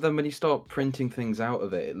 But then when you start printing things out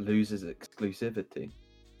of it, it loses exclusivity.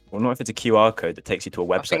 Well, not if it's a QR code that takes you to a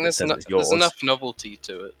I website think that says it's yours. there's enough novelty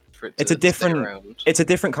to it for it to It's a stay different- around. It's a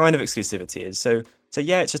different kind of exclusivity. So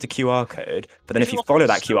yeah, it's just a QR code. But then if It's you also follow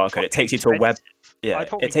that so QR code, it takes you to a web. expensive. Yeah, I'd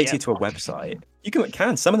probably it takes you get to a one. website. You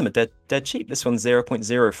can. Some of them are dead cheap. This one's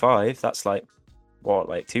 0.05. That's what,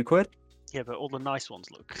 £2? Yeah, but all the nice ones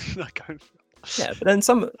look like. Yeah, but then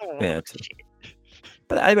some. Oh, Yeah, shit.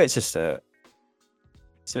 but anyway, it's just So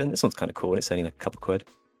this one's kind of cool. It's only a couple quid.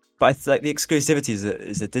 But I think the exclusivity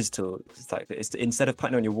is a digital. It's instead of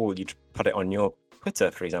putting it on your wall, you put it on your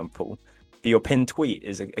Twitter, for example. Your pinned tweet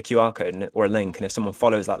is a QR code or a link, and if someone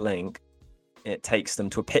follows that link, it takes them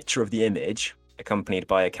to a picture of the image accompanied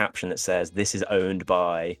by a caption that says, "This is owned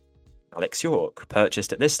by Alex York,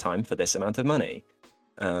 purchased at this time for this amount of money."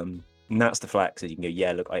 And that's the flex. Is you can go,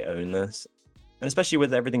 "Yeah, look, I own this." And especially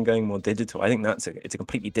with everything going more digital, I think it's a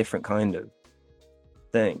completely different kind of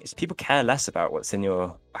thing. It's people care less about what's in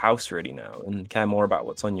your house really now and care more about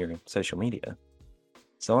what's on your social media.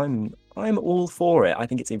 So I'm all for it. I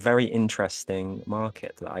think it's a very interesting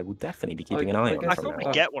market that I will definitely be keeping an eye I on. guess I from thought now.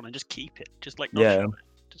 we'd get one and just keep it, just not Yeah. show it.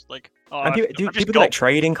 Just oh, And I've people just do got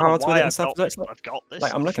trading this. I don't know cards with why it and I've stuff. got So this, it's but I've got this.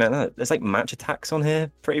 I'm looking at that. There's match attacks on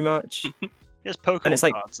here, pretty much. There's Pokemon it's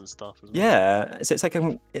like- cards and stuff as well. Yeah, so it's like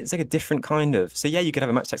a different kind of. So yeah, you could have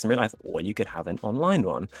a match text in real life, or you could have an online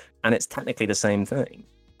one, and it's technically the same thing.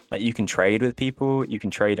 You can trade with people, you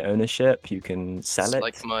can trade ownership, you can sell It's it.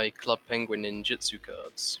 like my Club Penguin ninjutsu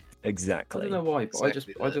cards. I Exactly. don't know why, but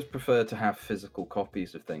Exactly I that. just prefer to have physical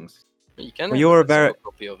copies of things. You can Well, have you're a physical very-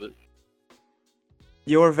 copy of it.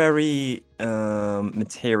 You're a very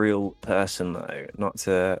material person, though. Not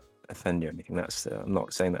to offend you or anything. I'm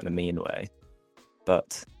not saying that in a mean way,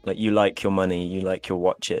 but you like your money, you like your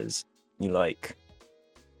watches, you like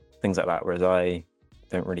things like that. Whereas I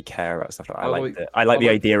don't really care about stuff like that. I like the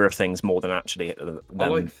idea of things more than actually I them.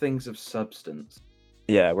 like things of substance.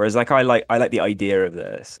 Yeah. Whereas I like the idea of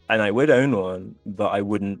this, and I would own one, but I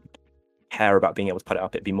wouldn't care about being able to put it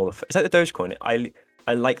up. It'd be more. It's like the Dogecoin.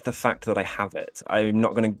 I like the fact that I have it. I'm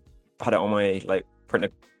not going to had it on my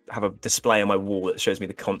have a display on my wall that shows me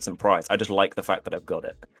the constant price. I just like the fact that I've got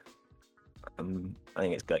it. I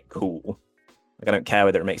think it's like cool. Like I don't care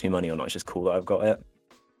whether it makes me money or not. It's just cool that I've got it.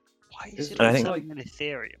 Why is it And I all think- selling in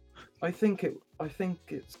Ethereum? I think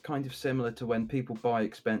it's kind of similar to when people buy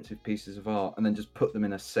expensive pieces of art and then just put them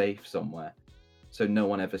in a safe somewhere, so no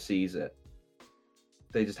one ever sees it.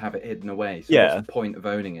 They just have it hidden away. So Yeah. what's the point of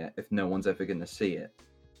owning it if no one's ever going to see it?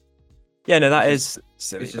 Yeah, no, that It's is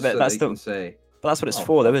silly. It's just But so that's they the can say, but that's what it's "Oh,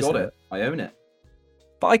 for, though, I've isn't got it? I own it.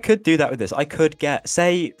 But I could do that with this. I could get,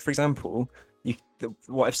 say, for example,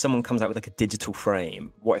 what if someone comes out with like a digital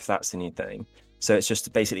frame? What if that's the new thing? So it's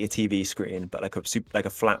just basically a TV screen, but like a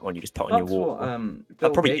flat one you just put on your That's wall. what that Bill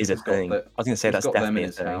probably Gates is a has got thing. I that. was going to say He's that's got them definitely in a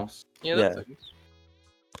his thing. house. Yeah, Yeah. that things.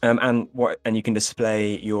 And you can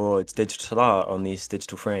display your digital art on these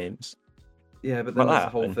digital frames. Yeah, but Well, then there's that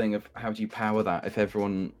the whole happened. thing of how do you power that if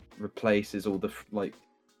everyone replaces all the That's what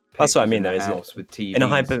I pictures mean, in though, the is it- house with TVs In a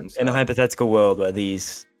and stuff. hypothetical world where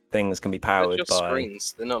these things can be They're powered just by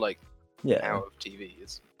screens. They're not like yeah. power of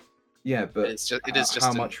TVs. Yeah, but It is just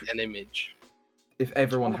how an, much an image. if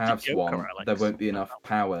everyone Quality has Joker, one, Alex. there won't be enough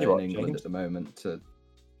power You're in watching. England at the moment to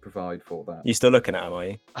provide for that. You still looking at them, are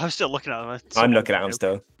you? I'm still looking at them. I'm looking at them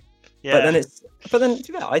still. Yeah. But then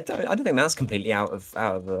yeah, I don't think that's completely out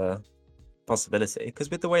of possibility, because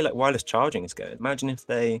with the way like wireless charging is going, imagine if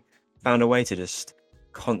they found a way to just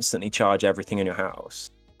constantly charge everything in your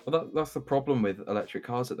house. Well, that's the problem with electric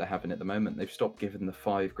cars that they're having at the moment. They've stopped giving the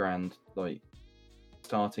 £5,000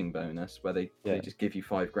 starting bonus, where they just give you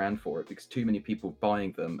 £5,000 for it because too many people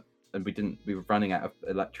buying them, and we were running out of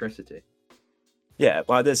electricity. Yeah,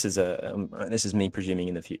 well, this is me presuming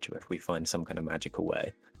in the future if we find some kind of magical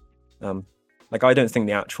way. Like I don't think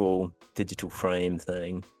the actual digital frame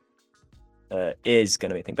thing is going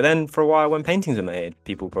to be a thing. But then for a while, when paintings were made,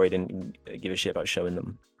 people probably didn't give a shit about showing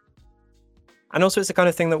them. And also, it's the kind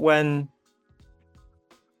of thing that when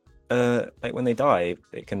they die,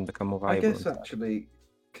 it can become more I valuable. guess actually,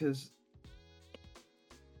 because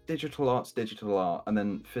digital art's digital art, and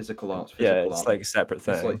then physical art's Yeah, physical it's art. like a separate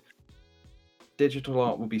thing. It's like digital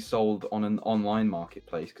art will be sold on an online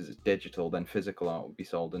marketplace because it's digital. Then physical art will be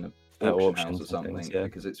sold in an At auction auctions house or and something things, yeah.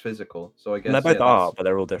 because it's physical. So I guess And they're both yeah, art, but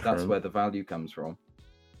they're all different. that's where the value comes from.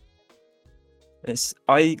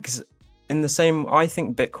 Because in the same, I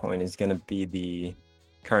think Bitcoin is going to be the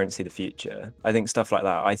currency of the future. I think stuff like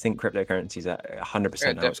that. I think cryptocurrencies are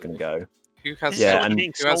 100% how it's going to go. Who has Yeah, It's and-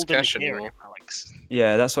 being who has sold in cash Ethereum, anymore? Alex.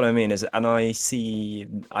 Yeah, that's what I mean. And I see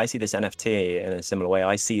this NFT in a similar way.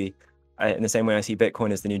 In the same way I see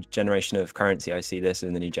Bitcoin as the new generation of currency, I see this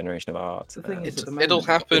as the new generation of art. The thing is, It, at the it'll moment,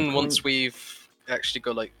 happen Bitcoin- once we've actually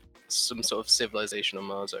got like some sort of civilization on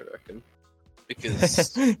Mars, I reckon.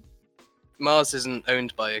 Because Mars isn't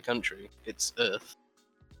owned by a country; it's Earth.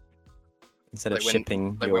 Instead of Like when-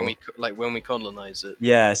 shipping Like your... when we colonize it.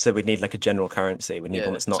 Yeah, so we'd need like a general currency. We'd need Yeah,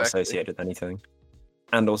 one that's not exactly. associated with anything.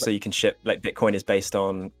 And also you can ship, like Bitcoin is based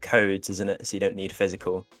on codes, isn't it? So you don't need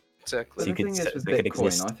physical. Exactly. But So you the could thing set- is with so it could Bitcoin,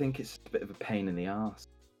 exist. I think it's a bit of a pain in the ass.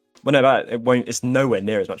 Well, no, but it won't. It's nowhere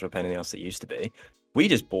near as much of a pain in the ass as it used to be. We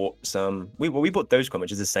just bought some. We bought Dogecoin,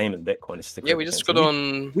 which is the same as Bitcoin. It's just a Yeah, we just got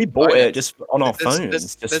cryptocurrency. on. We bought Binance. it just on our There's- phones,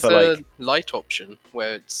 There's just for a like. light option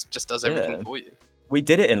where it just does everything Yeah. for you. We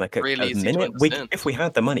did it in like a Really easy to minute. understand. If we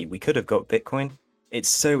had the money, we could have got Bitcoin. It's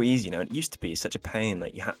so easy now. It used to be such a pain.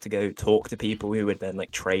 Like you had to go talk to people who would then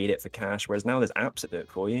like trade it for cash. Whereas now there's apps that do it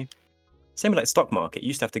for you. Same with like stock market. You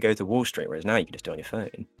used to have to go to Wall Street, whereas now you can just do it on your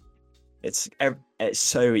phone. It's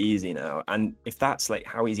so easy now. And if that's like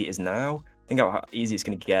how easy it is now, think about how easy it's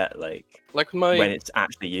going to get like Like with when it's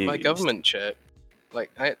actually used. my government check, like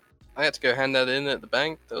I had to go hand that in at the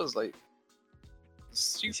bank. That was like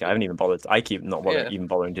stupid. See, I haven't even bothered. I keep not Yeah. even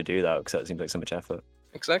bothering to do that because that seems like so much effort.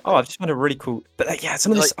 Exactly. Oh, I've just found a really cool. But yeah,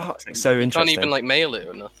 some of this art's like so you interesting. can't even like mail it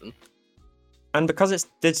or nothing. And because it's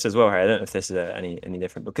digital as well, Harry, I don't know if this is any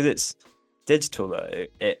different. Because it's digital though,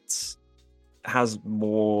 it has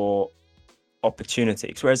more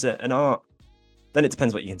opportunities. Whereas an art, then it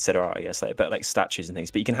depends what you consider art, I guess. Like, but like statues and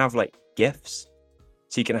things. But you can have like GIFs.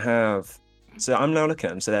 So you can have. So I'm now looking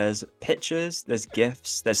at them. So there's pictures, there's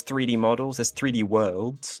GIFs, there's 3D models, there's 3D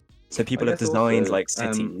worlds. So people have guess designed also, like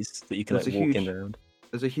cities that you can like there's a walk in huge- around.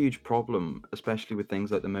 There's a huge problem, especially with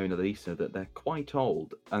things like the Mona Lisa, that they're quite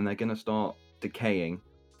old and they're going to start decaying.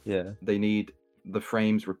 Yeah. They need the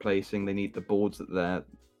frames replacing. They need the boards that they're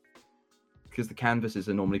because the canvases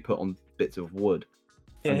are normally put on bits of wood,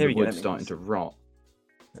 Yeah, and here the we go. wood's starting to rot.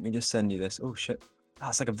 Let me just send you this. Oh shit. Ah,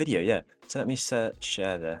 it's like a video, yeah. So let me share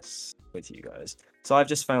this with you guys. So I've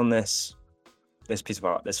just found this piece of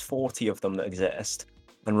art. There's 40 of them that exist.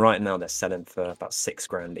 and right now they're selling for about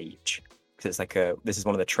 £6,000 each because it's like this is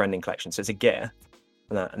one of the trending collections. So it's a gift,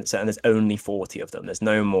 and there's only 40 of them. There's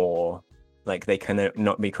no more. Like they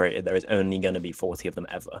cannot be created. There is only going to be 40 of them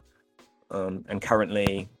ever. And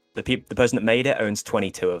currently, the person that made it owns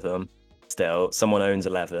 22 of them. Still, someone owns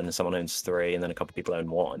 11, someone owns 3, and then a couple of people own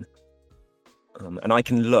 1. And I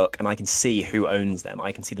can look and I can see who owns them.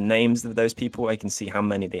 I can see the names of those people. I can see how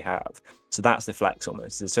many they have. So that's the flex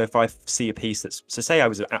almost. So if I see a piece say I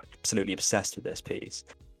was absolutely obsessed with this piece,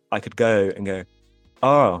 I could go and go,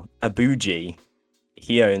 oh, Abuji,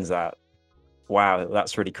 he owns that. Wow,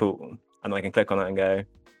 that's really cool. And I can click on that and go,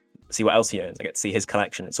 see what else he owns. I get to see his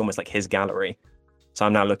collection. It's almost like his gallery. So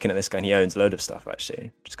I'm now looking at this guy and he owns a load of stuff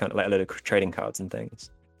actually. Just kind of like a load of trading cards and things.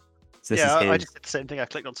 So this is I his... just did the same thing. I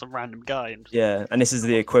clicked on some random guy and and this is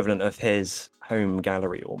the equivalent of his home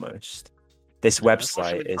gallery almost. This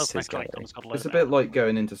website is his gallery. It's a bit like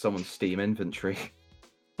going into someone's Steam inventory.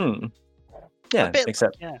 Yeah,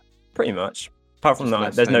 except pretty much. Apart from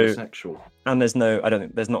that, there's no, I don't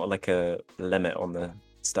think there's not like a limit on the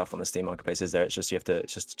stuff on the Steam marketplace, is there? It's just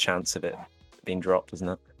it's just a chance of it being dropped, isn't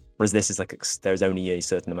it? Whereas this is like there's only a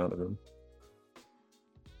certain amount of them.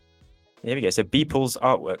 Here we go. So Beeple's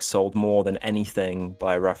artwork sold more than anything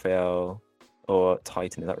by Raphael or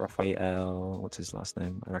Titan. Is that Raphael? What's his last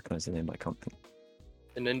name? I recognize the name, but I can't think.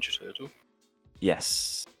 The Ninja Turtle?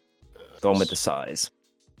 Yes. The one with the size.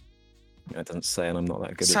 It doesn't say, and I'm not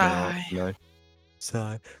that good at that. No.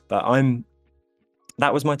 So, but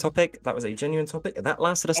that was my topic. That was a genuine topic. That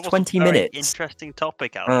lasted us 20 minutes. Interesting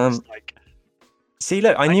topic, Alex. See,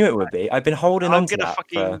 look, I knew it would be. I've been holding on to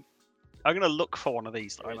that. I'm gonna look for one of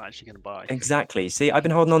these that I'm actually gonna buy. Exactly. See, I've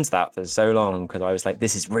been holding on to that for so long because I was like,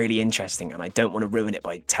 this is really interesting, and I don't want to ruin it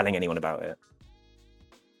by telling anyone about it.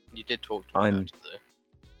 You did talk to me about it,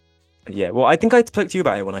 though. Yeah, well, I think I spoke to you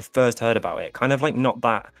about it when I first heard about it. Kind of like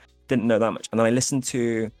didn't know that much, and then I listened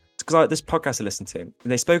to because this podcast I listened to.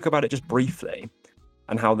 They spoke about it just briefly,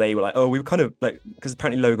 and how they were like, oh, we were kind of like because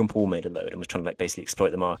apparently Logan Paul made a load and was trying to like basically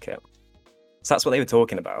exploit the market. So that's what they were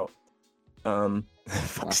talking about.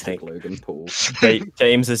 Fuck's sake, Logan Paul.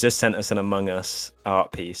 James has just sent us an Among Us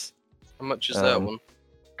art piece. How much is that one?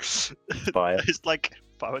 Buy it. It's like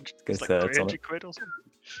 500. It's like 300 quid or something.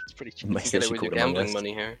 It's pretty cheap. You can get it with your gambling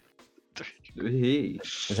money here.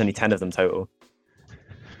 There's only 10 of them total.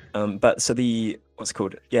 But so what's it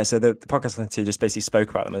called? Yeah, so the podcast I listened to just basically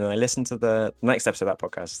spoke about them, and then I listened to the next episode of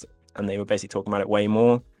that podcast, and they were basically talking about it way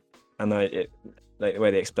more, and like the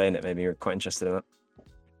way they explained it made me quite interested in it.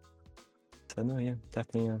 So no, yeah,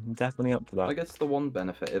 definitely up for that. I guess the one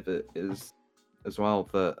benefit of it is, as well,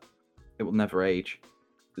 that it will never age,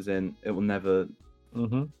 as in it will never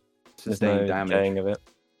sustain damage of it.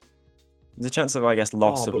 There's a chance of, I guess,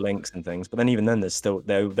 loss of links and things, but then even then, there's still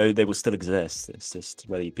they will still exist. It's just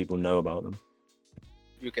whether people know about them.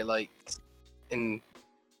 You get like in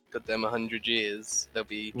goddamn 100 years, there'll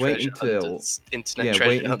be internet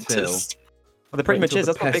treasure hunters. Well, there pretty much is.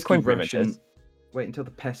 That's what Bitcoin pretty much is. Wait until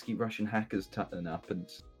the pesky Russian hackers turn up and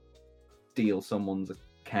steal someone's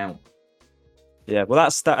account. Yeah, well, I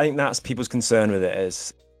think that's people's concern with it.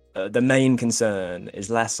 Is the main concern is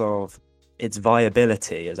less of its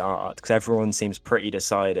viability as art, because everyone seems pretty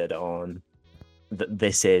decided on that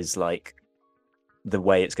this is like the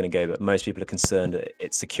way it's going to go. But most people are concerned that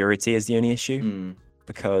its security is the only issue,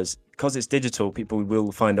 because it's digital. People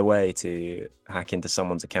will find a way to hack into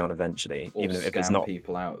someone's account eventually, or even if it's not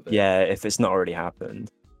people out of it. Yeah, if it's not already happened.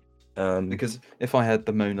 Because if I had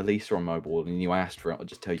the Mona Lisa on my wall and you asked for it, I'd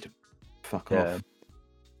just tell you to fuck off.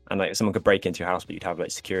 And like someone could break into your house, but you'd have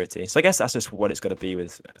like security. So I guess that's just what it's got to be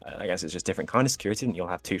with. I guess it's just different kind of security, and you'll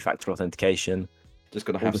have two-factor authentication. Just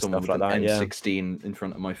got to have someone with like an M16 in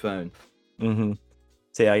front of my phone. Mm-hmm.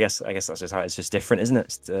 So yeah, I guess that's just how it's just different, isn't it?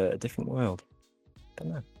 It's a different world. I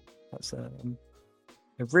don't know. That's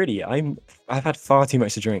I've had far too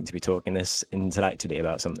much to drink to be talking this intellectually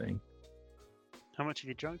about something. How much have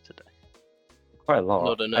you drunk today? Quite a lot.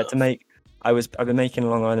 Not enough. I had to make. I've been making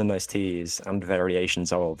Long Island iced teas and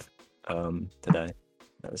variations of today.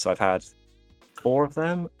 So I've had 4 of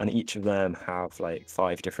them, and each of them have like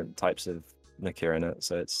 5 different types of liqueur in it.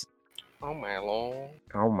 So it's oh my lord.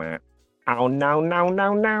 Oh my. Oh no.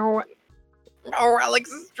 No, Alex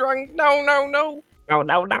is drunk. No. Oh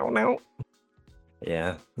no.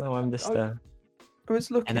 Yeah. No, I'm just I was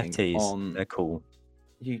looking NFTs. on They're cool.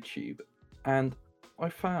 YouTube, and I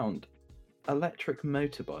found electric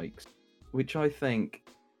motorbikes, which I think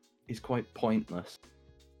is quite pointless.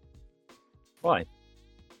 Why?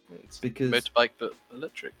 It's Because motorbike but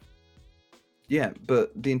electric. Yeah,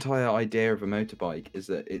 but the entire idea of a motorbike is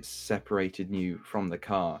that it's separated you from the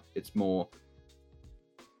car. It's more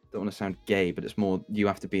don't want to sound gay, but it's more you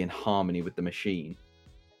have to be in harmony with the machine.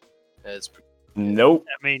 It's Nope.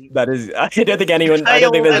 I mean, That is. I don't think anyone. I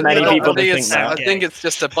don't think there's many people that think I that. think it's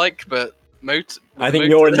just a bike, but I think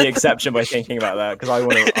you're in the exception by thinking about that because I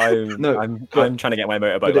want to. No, I'm but- trying to get my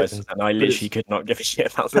motorbike but it's- license, and I but literally it's- could not give a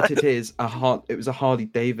shit about But that. it is it was a Harley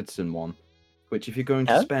Davidson one, which if you're going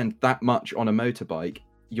to Yeah? spend that much on a motorbike,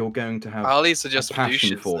 you're going to have Harleys are just passion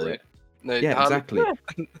douches, for though. it. No, Yeah, Harley- exactly.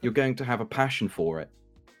 You're going to have a passion for it.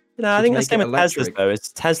 No, I So think to the same make with it Teslas electric- though. It's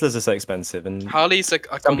Teslas are so expensive, and Harley's a Some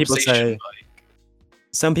people conversation say- bike.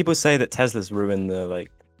 some people say that Teslas ruin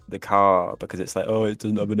the car because it's like, oh, it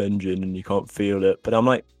doesn't have an engine and you can't feel it. But I'm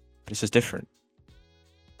like, it's just different.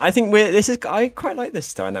 I think I quite like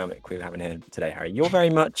this dynamic we're having here today, Harry. You're very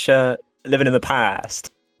much living in the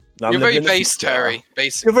past. I'm You're living very in the based, future. Harry.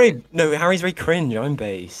 Basically. You're very no. Harry's very cringe. I'm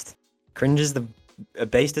based. Cringe is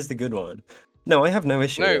based is the good one. No, I have no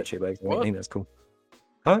issue No, with actually. Like, I what? think that's cool.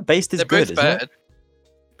 Based is They're good, both isn't bad. it?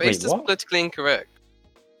 Based Wait, is what? politically incorrect.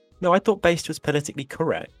 No, I thought based was politically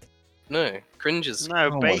correct. No, cringe is. no,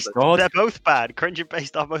 Oh my based. God. They're both bad. Cringe and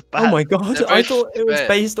based are both bad. Oh my god! They're I both thought it was bad.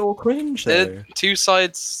 based or cringe though. They're two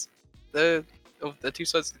sides. They're two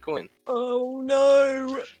sides of the coin. Oh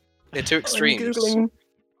no! They're two I'm extremes. googling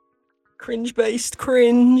cringe based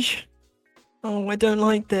cringe. Oh, I don't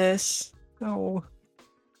like this. Oh.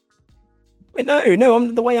 Wait,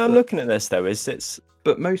 no. The way I'm looking at this though is it's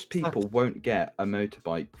But most people won't get a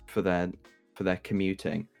motorbike for their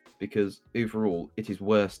commuting because overall it is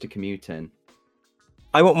worse to commute in.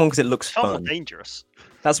 I want one because it looks It's far more fun. dangerous.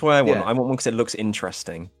 That's why I want. Yeah. I want one because it looks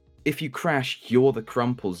interesting. If you crash, you're the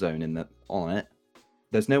crumple zone on it.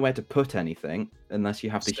 There's nowhere to put anything unless you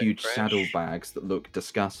have the Stone huge crash. saddlebags that look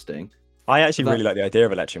disgusting. I actually That- really like the idea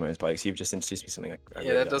of electric motorbikes. You've just introduced me to something. I Yeah, really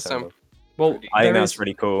that like does the sound sound. of. Well, Pretty- I think there that's is-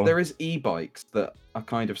 really cool. There is e-bikes that are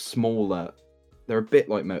kind of smaller. They're a bit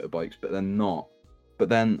like motorbikes, but they're not. But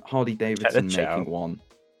then Harley Davidson Check it making out. one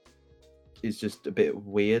is just a bit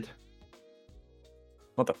weird.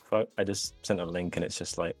 What the fuck? I just sent a link and it's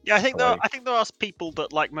just like Yeah, I think Hawaii. there are people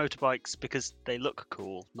that like motorbikes because they look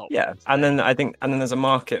cool. Not yeah. because And they- then I think there's a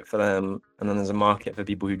market for them, and then there's a market for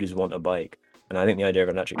people who just want a bike. And I think the idea of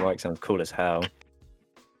an electric bike sounds cool as hell.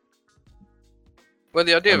 Well,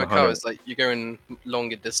 the idea of I'm a car 100. is like you're going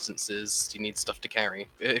longer distances. You need stuff to carry.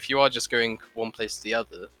 If you are just going one place to the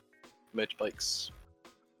other, motorbikes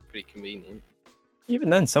pretty convenient. Even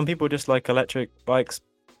then, some people just like electric bikes.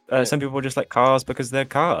 Yeah. Some people just like cars because they're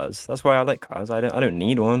cars. That's why I like cars. I don't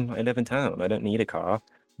need one. I live in town. I don't need a car,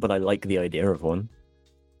 but I like the idea of one.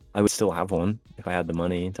 I would still have one if I had the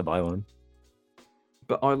money to buy one.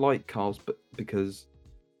 But I like cars, but because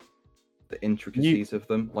the intricacies of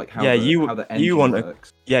them, like how Yeah, the, you- how the you engine want a-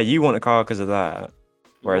 works. Yeah, you want a car because of that,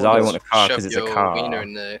 whereas Well, I just want a car because Shove it's a your car. wiener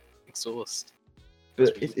in the exhaust.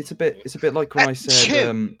 But it's a bit like when I said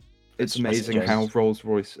Achoo! it's That's amazing James. how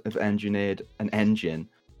Rolls-Royce have engineered an engine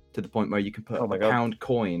to the point where you can put Oh my a God. pound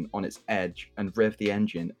coin on its edge and rev the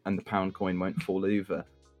engine and the pound coin won't fall over.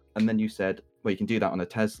 And then you said, well, you can do that on a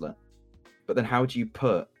Tesla. But then how do you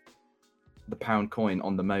put the pound coin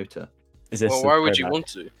on the motor? Is this Well, a why would you throwback? want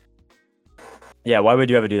to? Yeah, why would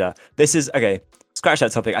you ever do that? This is okay. Scratch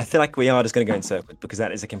that topic. I feel like we are just going to go in circles because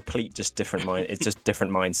that is a complete, just different mind. It's just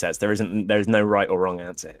different mindsets. There is no right or wrong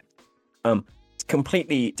answer. It's a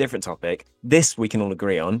completely different topic. This we can all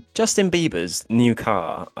agree on. Justin Bieber's new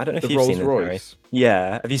car. I don't know if The you've seen it. Harry. Rolls-Royce.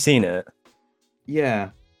 Yeah, have you seen it? Yeah,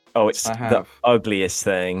 Oh, it's I the have. ugliest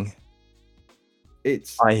thing.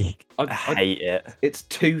 it's I I- hate it. it's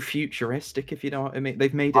too futuristic, if you know what I mean.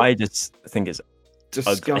 They've made it I just think it's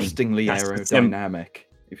disgustingly That's the sim- aerodynamic,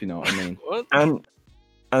 if you know what I mean. What? and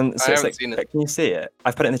so I it's haven't like, seen it. can you see it?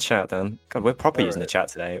 I've put it in the chat, Dan. God, we're proper using the Alright. chat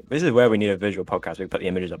today. This is where we need a visual podcast. We can put the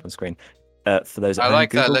images up on screen. For those at I home,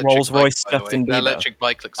 like that Google electric Rolls Royce bike, by the way. Justin That Bieber. electric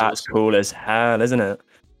bike looks That's awesome. cool as hell, isn't it?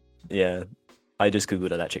 Yeah. I just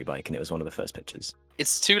googled electric bike and it was one of the first pictures.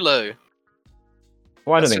 It's too low.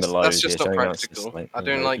 Well, I don't That's think just, the low that's is just here, not showing us practical. just, I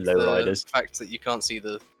don't low- like low the riders. fact that you can't see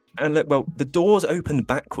the. And look, well, the doors open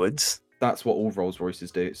backwards. That's what all Rolls Royces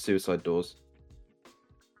do. Suicide doors.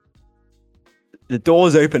 The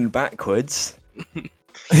doors open backwards.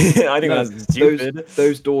 I think No, that's stupid.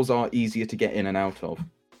 Those doors are easier to get in and out of.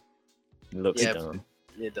 It looks Yeah, dumb.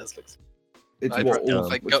 Yeah, it does look. It's I what prefer- all,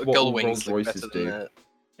 like it's what gull all wings Rolls look Royces better than do. that.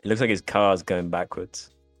 It looks like his car's going backwards.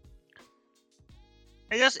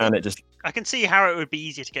 It just, And it just I can see how it would be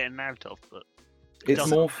easier to get in and out of, but it It's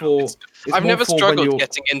doesn't more help. for. It's- It's I've more never for when struggled you're-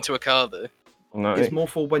 getting into a car though. no, It's more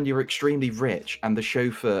for when you're extremely rich and the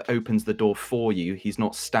chauffeur opens the door for you. He's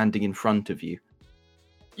not standing in front of you.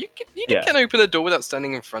 You Yeah. can open a door without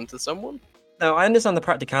standing in front of someone. No, I understand the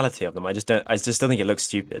practicality of them. I just don't think it looks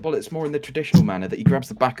stupid. Well, it's more in the traditional manner that he grabs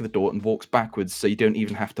the back of the door and walks backwards, so you don't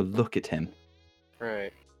even have to look at him.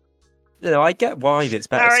 Right. You know, I get why it's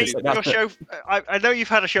better. Harry, So that's your I know you've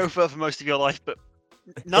had a chauffeur for most of your life, but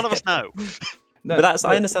none of us know. No, but that's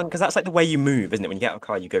I understand because that's like the way you move, isn't it? When you get out of a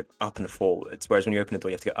car, you go up and forwards, whereas when you open the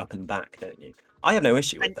door, you have to go up and back, don't you? I have no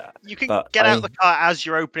issue with And that. you can but get out of the car as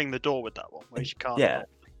you're opening the door with that one, whereas you can't. Yeah.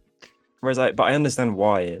 Whereas, but I understand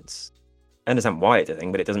why it's a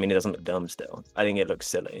thing, but it doesn't mean it doesn't look dumb. Still, I think it looks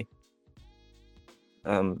silly.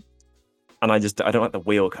 And I don't like the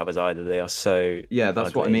wheel covers either. They are so Yeah,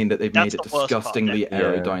 that's what I ugly. mean. That they've That's made it the worst part, disgustingly yeah.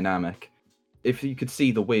 aerodynamic. If you could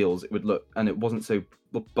see the wheels, it would look, and it wasn't so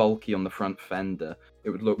bulky on the front fender. It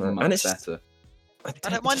would look And much it's- better. I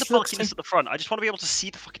don't mind the bulkiness at the front. I just want to be able to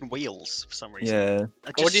see the fucking wheels for some reason. Yeah.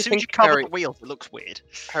 Like, What just do you as soon as you think, cover Harry? the wheels, it looks weird.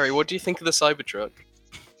 Harry, what do you think of the Cybertruck?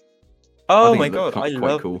 Oh I think my it looked god, I quite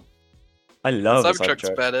love cool. I love the Cybertruck's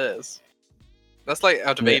Cybertruck badass. That's like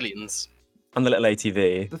out of Yeah. Aliens. and the little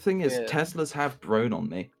ATV. The thing is, Yeah. Teslas have grown on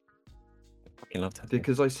me Fucking love Tesla.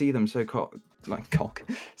 because I see them so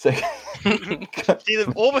so See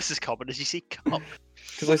them almost as common as you see cop.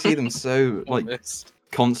 because I see them so like Almost.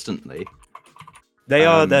 constantly. They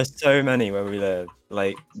are. Um, There's so many where we live.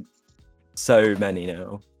 Like, so many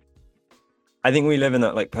now. I think we live in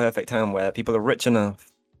that like perfect town where people are rich enough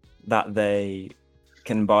that they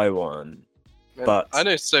can buy one. Man, But- I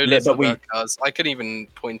know so Yeah, little but we- about cars. I could even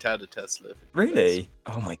point out a Tesla. if it Really?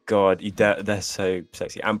 Oh my god, they're so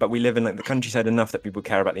sexy. But we live in like the countryside enough that people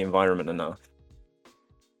care about the environment enough.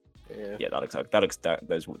 does. Yeah. Yeah,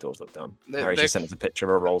 those doors look dumb. They- Harry they- just sent us a picture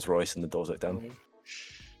of a Rolls Royce and the doors look dumb. Mhm.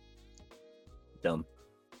 Dumb.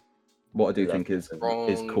 What I do Love think is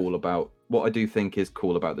Wrong. cool about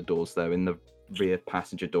the doors though. In the rear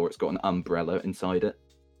passenger door, it's got an umbrella inside it,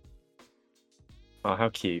 Oh, how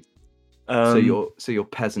cute. so your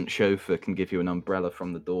peasant chauffeur can give you an umbrella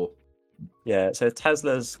from the door. Yeah, so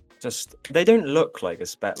Teslas they don't look like a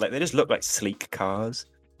spec, like they just look like sleek cars.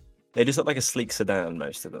 They just look like a sleek sedan,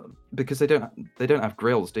 most of them. Because they don't have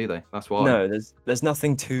grills, do they? That's why. No, there's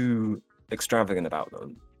nothing too extravagant about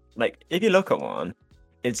them. Like if you look at one,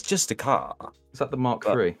 it's just a car. Is that the Mark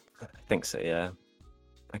But- III? I think so, yeah.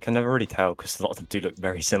 I can never really tell because a lot of them do look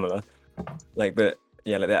very similar. Like the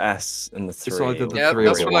S and the 3. either the Yeah, three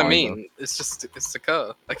that's or what I whatever. mean. It's a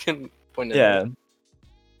car. I can point it Yeah,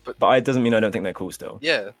 out. but it doesn't mean I don't think they're cool still.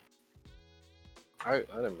 Yeah. I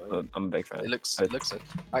don't mind. I'm a big fan. It looks.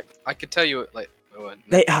 I could tell you like. Oh, no,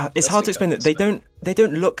 They it's that's hard to the explain that guy, they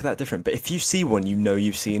don't look that different, but if you see one, you know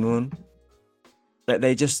you've seen one. Like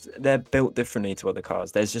they're built differently to other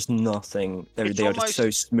cars. There's just nothing. They It's are just so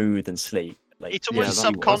almost- smooth and sleek. Like It's Yeah, almost that's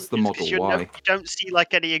the subconscious Model because you Y. don't see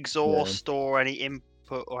like any exhaust or any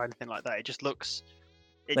input or anything like that. It just looks.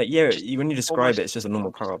 It like yeah, just when you describe almost- it, it's just a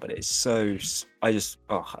normal car, but it's so. I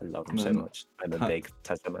love them so Mm. much. I'm a That- big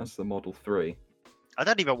Tesla man. That's the Model 3. I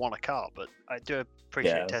don't even want a car, but I do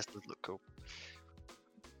appreciate Yeah. Teslas look cool.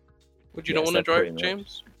 Would you Yes, not want to they're drive, pretty much.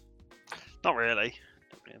 James? Not really.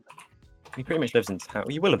 He pretty much lives in town.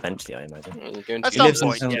 You will eventually, I imagine. You're going At to some lives in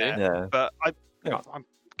point, town, yeah. yeah. But Yeah. I'm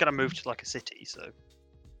gonna move to like a city, so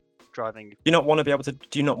driving. Do you not want to be able to?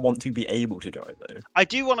 Do you not want to be able to drive though? I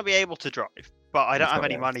do want to be able to drive, but I don't That's have not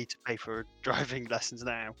any bad. money to pay for driving lessons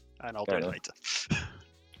now, and I'll Fair do it enough. later.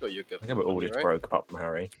 Got your I think we're all just right? broke apart from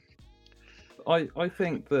Harry. I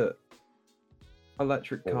think that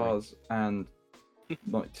electric Boring. cars and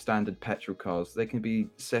like standard petrol cars, they can be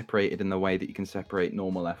separated in the way that you can separate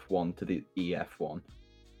normal F1 to the EF1.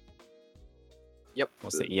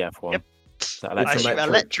 What's the EF1? Yep. Is that I electric? assume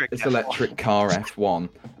electric It's F1. electric car F1,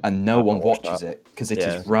 and no I've one not watched watches that. it because it is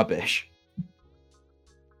Yeah. rubbish.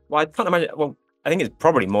 Well, I can't imagine. Well, I think it's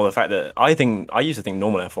probably more the fact that I used to think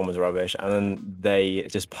normal F1 was rubbish, and then they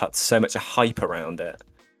just put so much hype around it,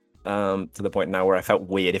 to the point now where I felt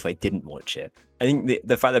weird if I didn't watch it. I think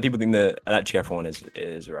the fact that people think the electric F1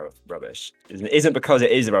 is rubbish isn't because it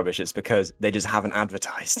is rubbish. It's because they just haven't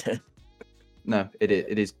advertised it. No, it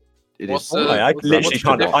is. It What's is. the- I what's the literally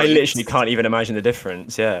can't. I difference? literally can't even imagine the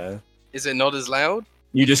difference. Yeah, Is it not as loud?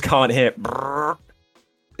 you just can't hear. brrrr.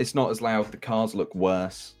 It's not as loud. The cars look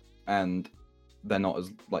worse, and they're not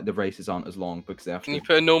as like the races aren't as long because they have Can to. you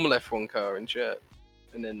put a normal F1 car in chat?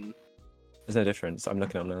 And then There's no difference. I'm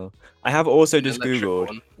looking up now. I have also an just electric googled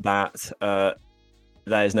one? that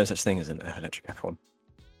there is no such thing as an electric F1.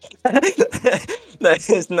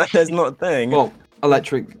 there's not a thing. Well,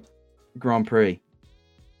 electric Grand Prix.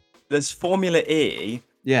 There's Formula E.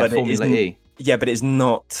 Yeah, But it Formula isn't- E. Yeah, but it's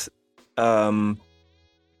not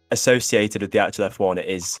associated with the actual F1. It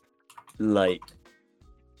is like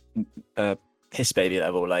piss baby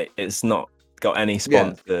level. Like it's not got any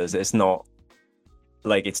sponsors. It's not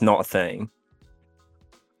it's not a thing.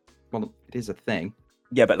 Well, it is a thing.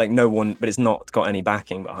 Yeah, but no one, but it's not got any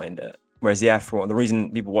backing behind it. Whereas the F1, the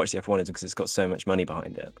reason people watch the F1 is because it's got so much money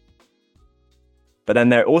behind it. But then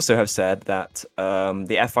they also have said that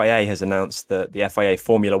the FIA has announced that the FIA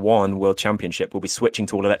Formula One World Championship will be switching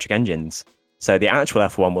to all electric engines. So the actual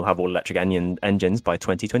F1 will have all electric engines by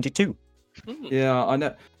 2022. Yeah, I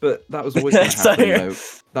know, but that was always going to happen. Though.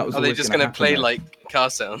 That was. Are they just going to play car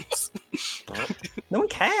sounds? No one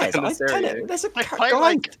cares. I tell it. There's a play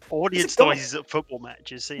audience noises at football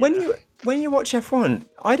matches. So when you watch F1,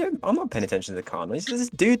 I'm not paying attention to the car noise. There's this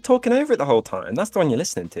dude talking over it the whole time. That's the one you're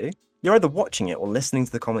listening to. You're either watching it or listening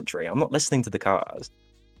to the commentary. I'm not listening to the cars.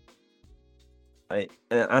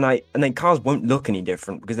 And then cars won't look any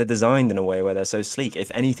different because they're designed in a way where they're so sleek.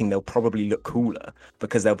 If anything, they'll probably look cooler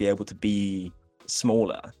because they'll be able to be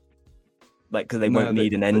smaller. Because they won't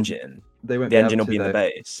need an engine. The engine will be in the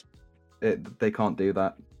base. They can't do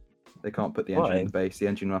that. They can't put the engine in the base. The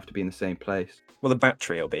engine will have to be in the same place. Well, the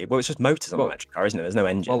battery will be. Well, it's just motors on an electric car, isn't it? There's no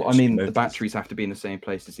engine. Well, I mean, the batteries have to be in the same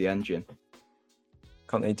place as the engine.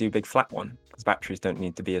 Can't they do a big flat one? Because batteries don't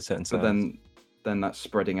need to be a certain size. But then that's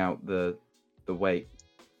spreading out the weight.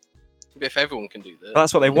 But if everyone can do that,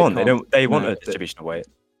 that's what they want. They want a distribution of weight.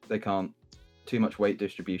 They can't. Too much weight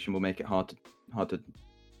distribution will make it hard to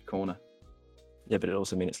corner. Yeah, but it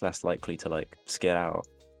also means it's less likely to skid out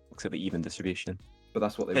because of the even distribution. But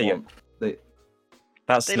that's what they want.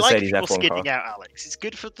 That's they Mercedes like people F1 skidding car. out, Alex. It's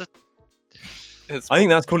good for the. I think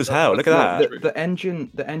that's cool as hell. Look at that. The engine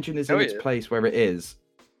is in its place where it is.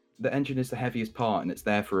 The engine is the heaviest part, and it's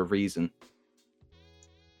there for a reason.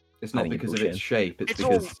 It's not because of its shape. It's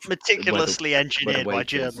because all meticulously engineered by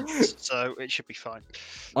Germans, so it should be fine.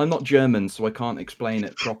 I'm not German, so I can't explain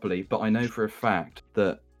it properly, but I know for a fact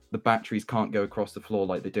that the batteries can't go across the floor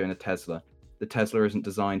like they do in a Tesla. The Tesla isn't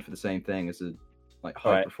designed for the same thing as a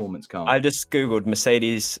high performance car. I just googled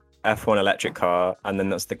Mercedes F1 electric car, and then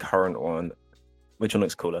that's the current one. Which one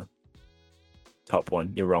looks cooler? Top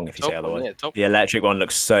one. You're wrong if you say otherwise. The electric one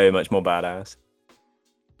looks so much more badass.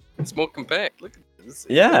 It's more compact. Look at this.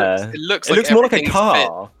 Yeah. It looks more like a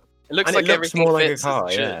car. It looks like everything more like a fits.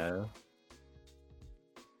 car, yeah.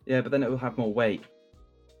 Yeah, but then it will have more weight.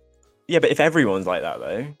 Yeah, but if everyone's like that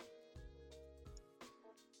though.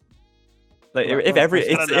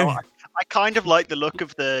 I kind of like the look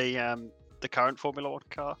of the current Formula One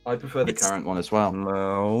car. I prefer the current one as well.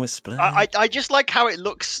 No, it's split. I just like how it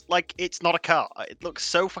looks like it's not a car. It looks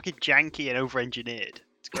so fucking janky and over-engineered.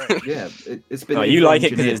 It's great. Yeah, it's been. You like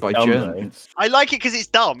it because it's by dumb, Germans. I like it because it's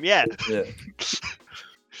dumb. Yeah. Yeah.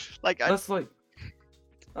 That's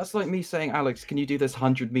like me saying, Alex, can you do this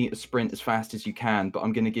 100-meter sprint as fast as you can? But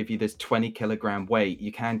I'm going to give you this 20-kilogram weight.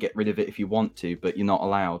 You can get rid of it if you want to, but you're not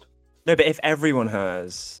allowed. No, but if everyone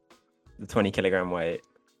has the 20-kilogram weight.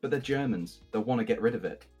 But they're Germans. They'll want to get rid of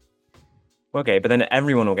it. Okay, but then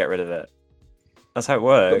everyone will get rid of it. That's how it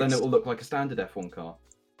works. But then it will look like a standard F1 car.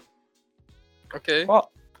 Okay. What?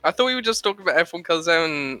 I thought we were just talking about F1 cars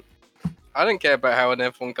and I don't care about how an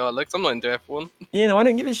F1 car looks. I'm not into F1. Yeah, no, I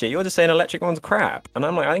don't give a shit. You're just saying electric one's crap. And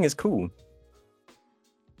I'm like, I think it's cool.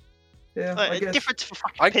 Yeah, I guess. Difference for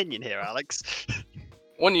fucking opinion here, Alex.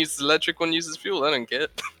 One uses electric, one uses fuel. I don't get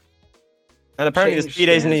it. And apparently the speed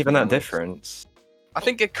isn't even that different. I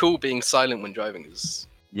think it cool being silent when driving is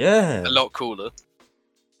a lot cooler.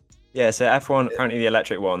 Yeah, so F1, apparently the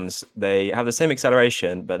electric ones, they have the same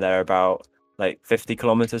acceleration, but they're about 50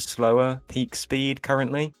 kilometers slower peak speed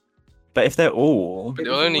currently. But if they're all... But it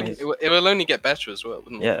will only get better as well,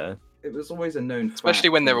 wouldn't it? Yeah. It was always a known fact. Especially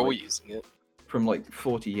when they're all using it. From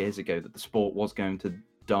 40 years ago that the sport was going to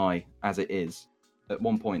die as it is. At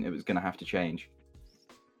one point it was going to have to change.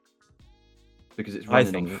 Because it's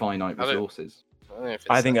running on finite resources.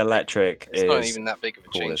 I think electric is... It's not even that big of a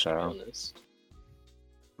change, to be honest.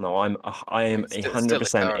 No, I am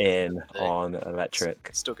 100% in on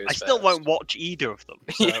electric. I still won't watch either of them,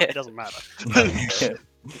 so it doesn't matter.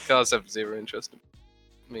 Cars have zero interest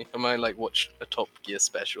in me. I might watch a Top Gear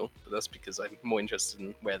special, but that's because I'm more interested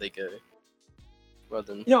in where they go,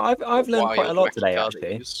 rather than. I've learned quite a lot today.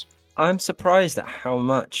 Actually, I'm surprised at how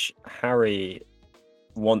much Harry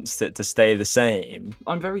wants it to stay the same.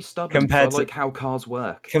 I'm very stubborn. Compared to how cars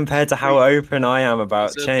work. Compared to how open I am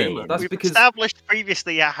about change. That's because established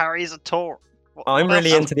previously Harry's a Tour. I'm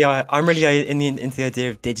really into the idea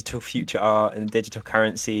of digital future art and digital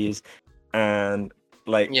currencies and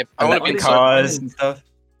electric cars and stuff.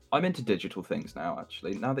 I'm into digital things now,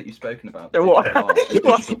 actually. Now that you've spoken about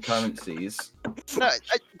digital currencies. No,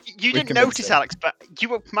 you didn't notice, Alex, but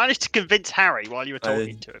you managed to convince Harry while you were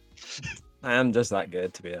talking to him. I am just that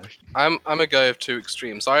good, to be honest. I'm a guy of two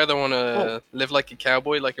extremes. I either want to live like a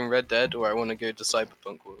cowboy, like in Red Dead, or I want to go to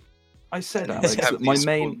cyberpunk world. I said, And Alex, have that my these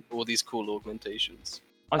main. all these cool augmentations.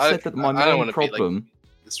 I I- said that my I don't main wanna be like problem.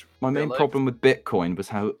 This My real main life. problem with Bitcoin was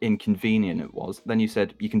how inconvenient it was. Then you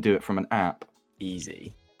said you can do it from an app,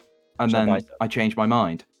 Easy. and Shall I buy then some? I changed my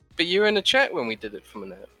mind. But you were in a chat when we did it from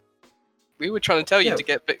an app. We were trying to tell you Yeah. to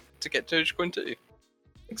get Dogecoin too.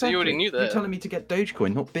 So you already knew You're that. telling me to get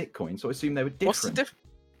Dogecoin, not Bitcoin, so I assume they were different. What's the difference?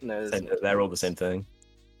 No, there's no They're all the same thing.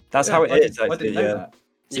 That's Yeah, how it I is. didn't know that.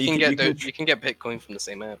 So You you can could- get you you can get Bitcoin from the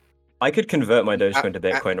same app. I could convert my Dogecoin to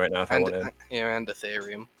Bitcoin right now if I And wanted. yeah, and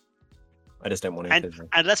Ethereum. I just don't want to. 'cause-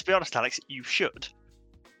 And let's be honest, Alex, you should.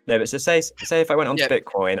 No, but so say if I went onto Yeah,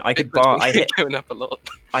 Bitcoin, I could Bitcoin's buy. been going up a lot.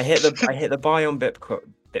 I hit the buy on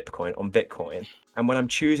Bitcoin, and when I'm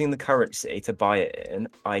choosing the currency to buy it in,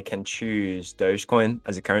 I can choose Dogecoin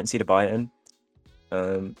as a currency to buy it in,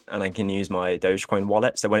 and I can use my Dogecoin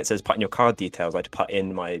wallet. So when it says put in your card details, I have to put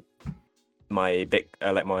in my my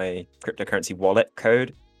cryptocurrency wallet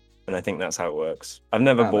code, and I think that's how it works. I've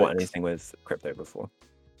never bought Alex. anything with crypto before.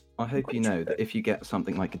 I hope you know that if you get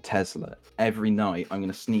something like a Tesla, every night I'm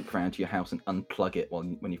going to sneak round to your house and unplug it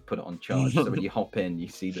when you've put it on charge. So when you hop in, you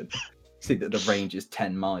see that the range is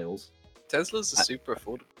 10 miles. Teslas are super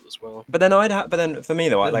affordable as well. But then for me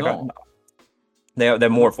though, They're not. they're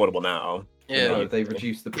more affordable now. Yeah. No, they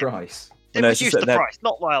reduced the price. They No, it's reduced just the that they're- price,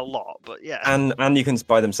 not by a lot, but yeah. And you can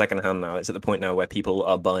buy them secondhand now. It's at the point now where people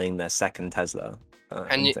are buying their second Tesla.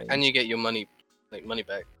 And you things. get your money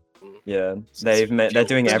back. Yeah, It's they're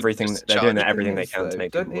doing just everything. just They're doing charge. everything they Thing is, can to though,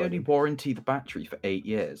 make don't people they only money. warranty the battery for 8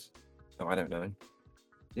 years? Oh, I don't know.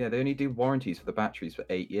 Yeah, they only do warranties for the batteries for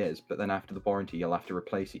 8 years, but then after the warranty, you'll have to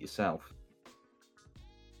replace it yourself.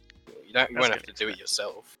 You That's won't have gonna to be do it bad.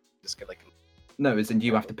 yourself. Just get like No, as in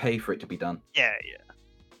you have to pay for it to be done. Yeah.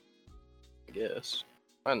 I guess.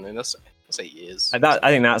 I don't know. That's 8 years. I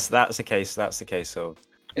think that's the case. That's the case of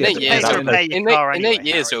In Yeah, 8 but years, that's Pay to repair your car in anyway, 8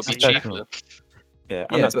 years, it'll Harry, be so- That's cheaper. yeah,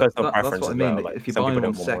 and Yeah, that's but personal that's preference what I as mean. well. Like, If you some buy people them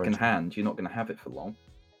on don't want warranty. second hand, you're not going to have it for long.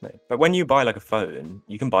 No. But when you buy like a phone,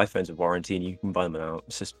 you can buy phones with warranty and you can buy them without.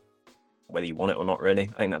 It's just whether you want it or not, really.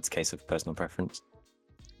 I think that's a case of personal preference.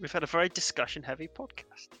 We've had a very discussion-heavy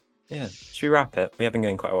podcast. Yeah. Should we wrap it? We have been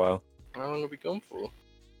going quite a while. How long have we gone for?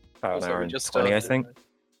 About Also, an hour we and just 20, I started. think.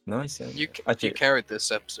 Nice. Yeah. You Actually, carried this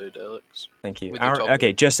episode, Alex. thank you. with your topic.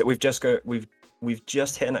 Okay, we've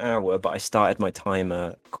just hit an hour, but I started my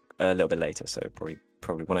timer a little bit later, so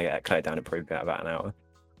probably when I get cut it down, it'll probably be about an hour.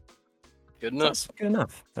 Good enough. That's good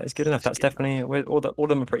enough. That is good enough. That's definitely all of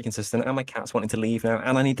them are pretty consistent. And my cat's wanting to leave now,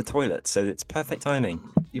 and I need the toilet, so it's perfect timing.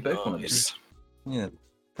 You both want to Nice. Yeah.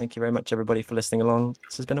 Thank you very much, everybody, for listening along.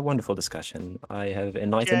 This has been a wonderful discussion. I have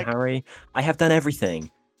enlightened Yeah. Harry. I have done everything.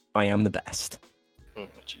 I am the best. Oh,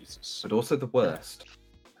 Jesus. but also the worst.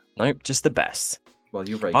 Nope, just the best. Well,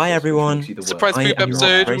 you're racist. Bye, which everyone. makes you the Surprise I poop am not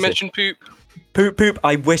episode. We racist. mentioned poop. Poop.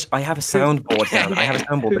 I wish I have a soundboard down. I have a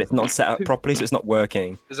soundboard, but it's not set up Poop. properly, so it's not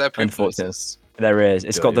working. Is that poop Unfortunate. noises? There is.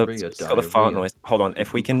 It's got the fart Diarrhea. noise. Hold on.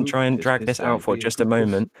 If we can try and drag this out for just a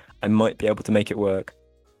moment, I might be able to make it work.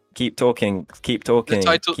 Keep talking. Keep talking. The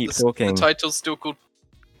title. Keep the talking. title's still called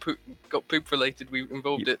poop. Got poop related. We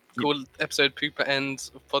involved it. Called episode pooper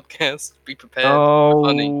ends of podcast. Be prepared.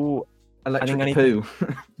 funny. Oh. Electric I need poo.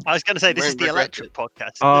 I was going to say, this is Won't the regret electric it.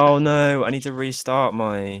 podcast. Oh no! I need to restart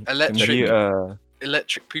my Electric. computer.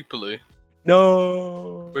 Electric poopaloo.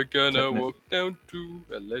 No. We're gonna Techno- walk down to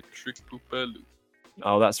electric poopaloo.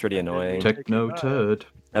 Oh, that's really annoying. Technoturd.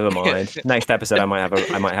 Never mind. Next episode, I might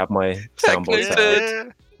have my soundboard set.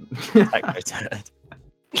 up. Yeah. Technoturd.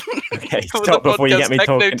 Okay, Call stop the before you get me podcast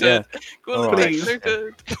talking. Yeah, Technoturd. Call Alright. it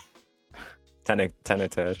Technoturd.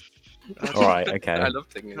 Technoturd. All right. Okay. I love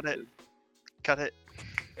Cut it. Technoturd. Cut it.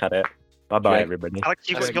 Cut it. Bye bye, Yeah. everybody. Alex,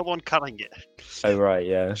 you've Alex. got one cutting it. Oh right,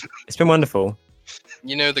 yeah. It's been wonderful.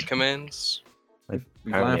 You know the commands. We've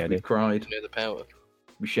Apparently I laughed, do. we've cried, You know the power.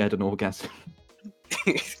 we shared an orgasm.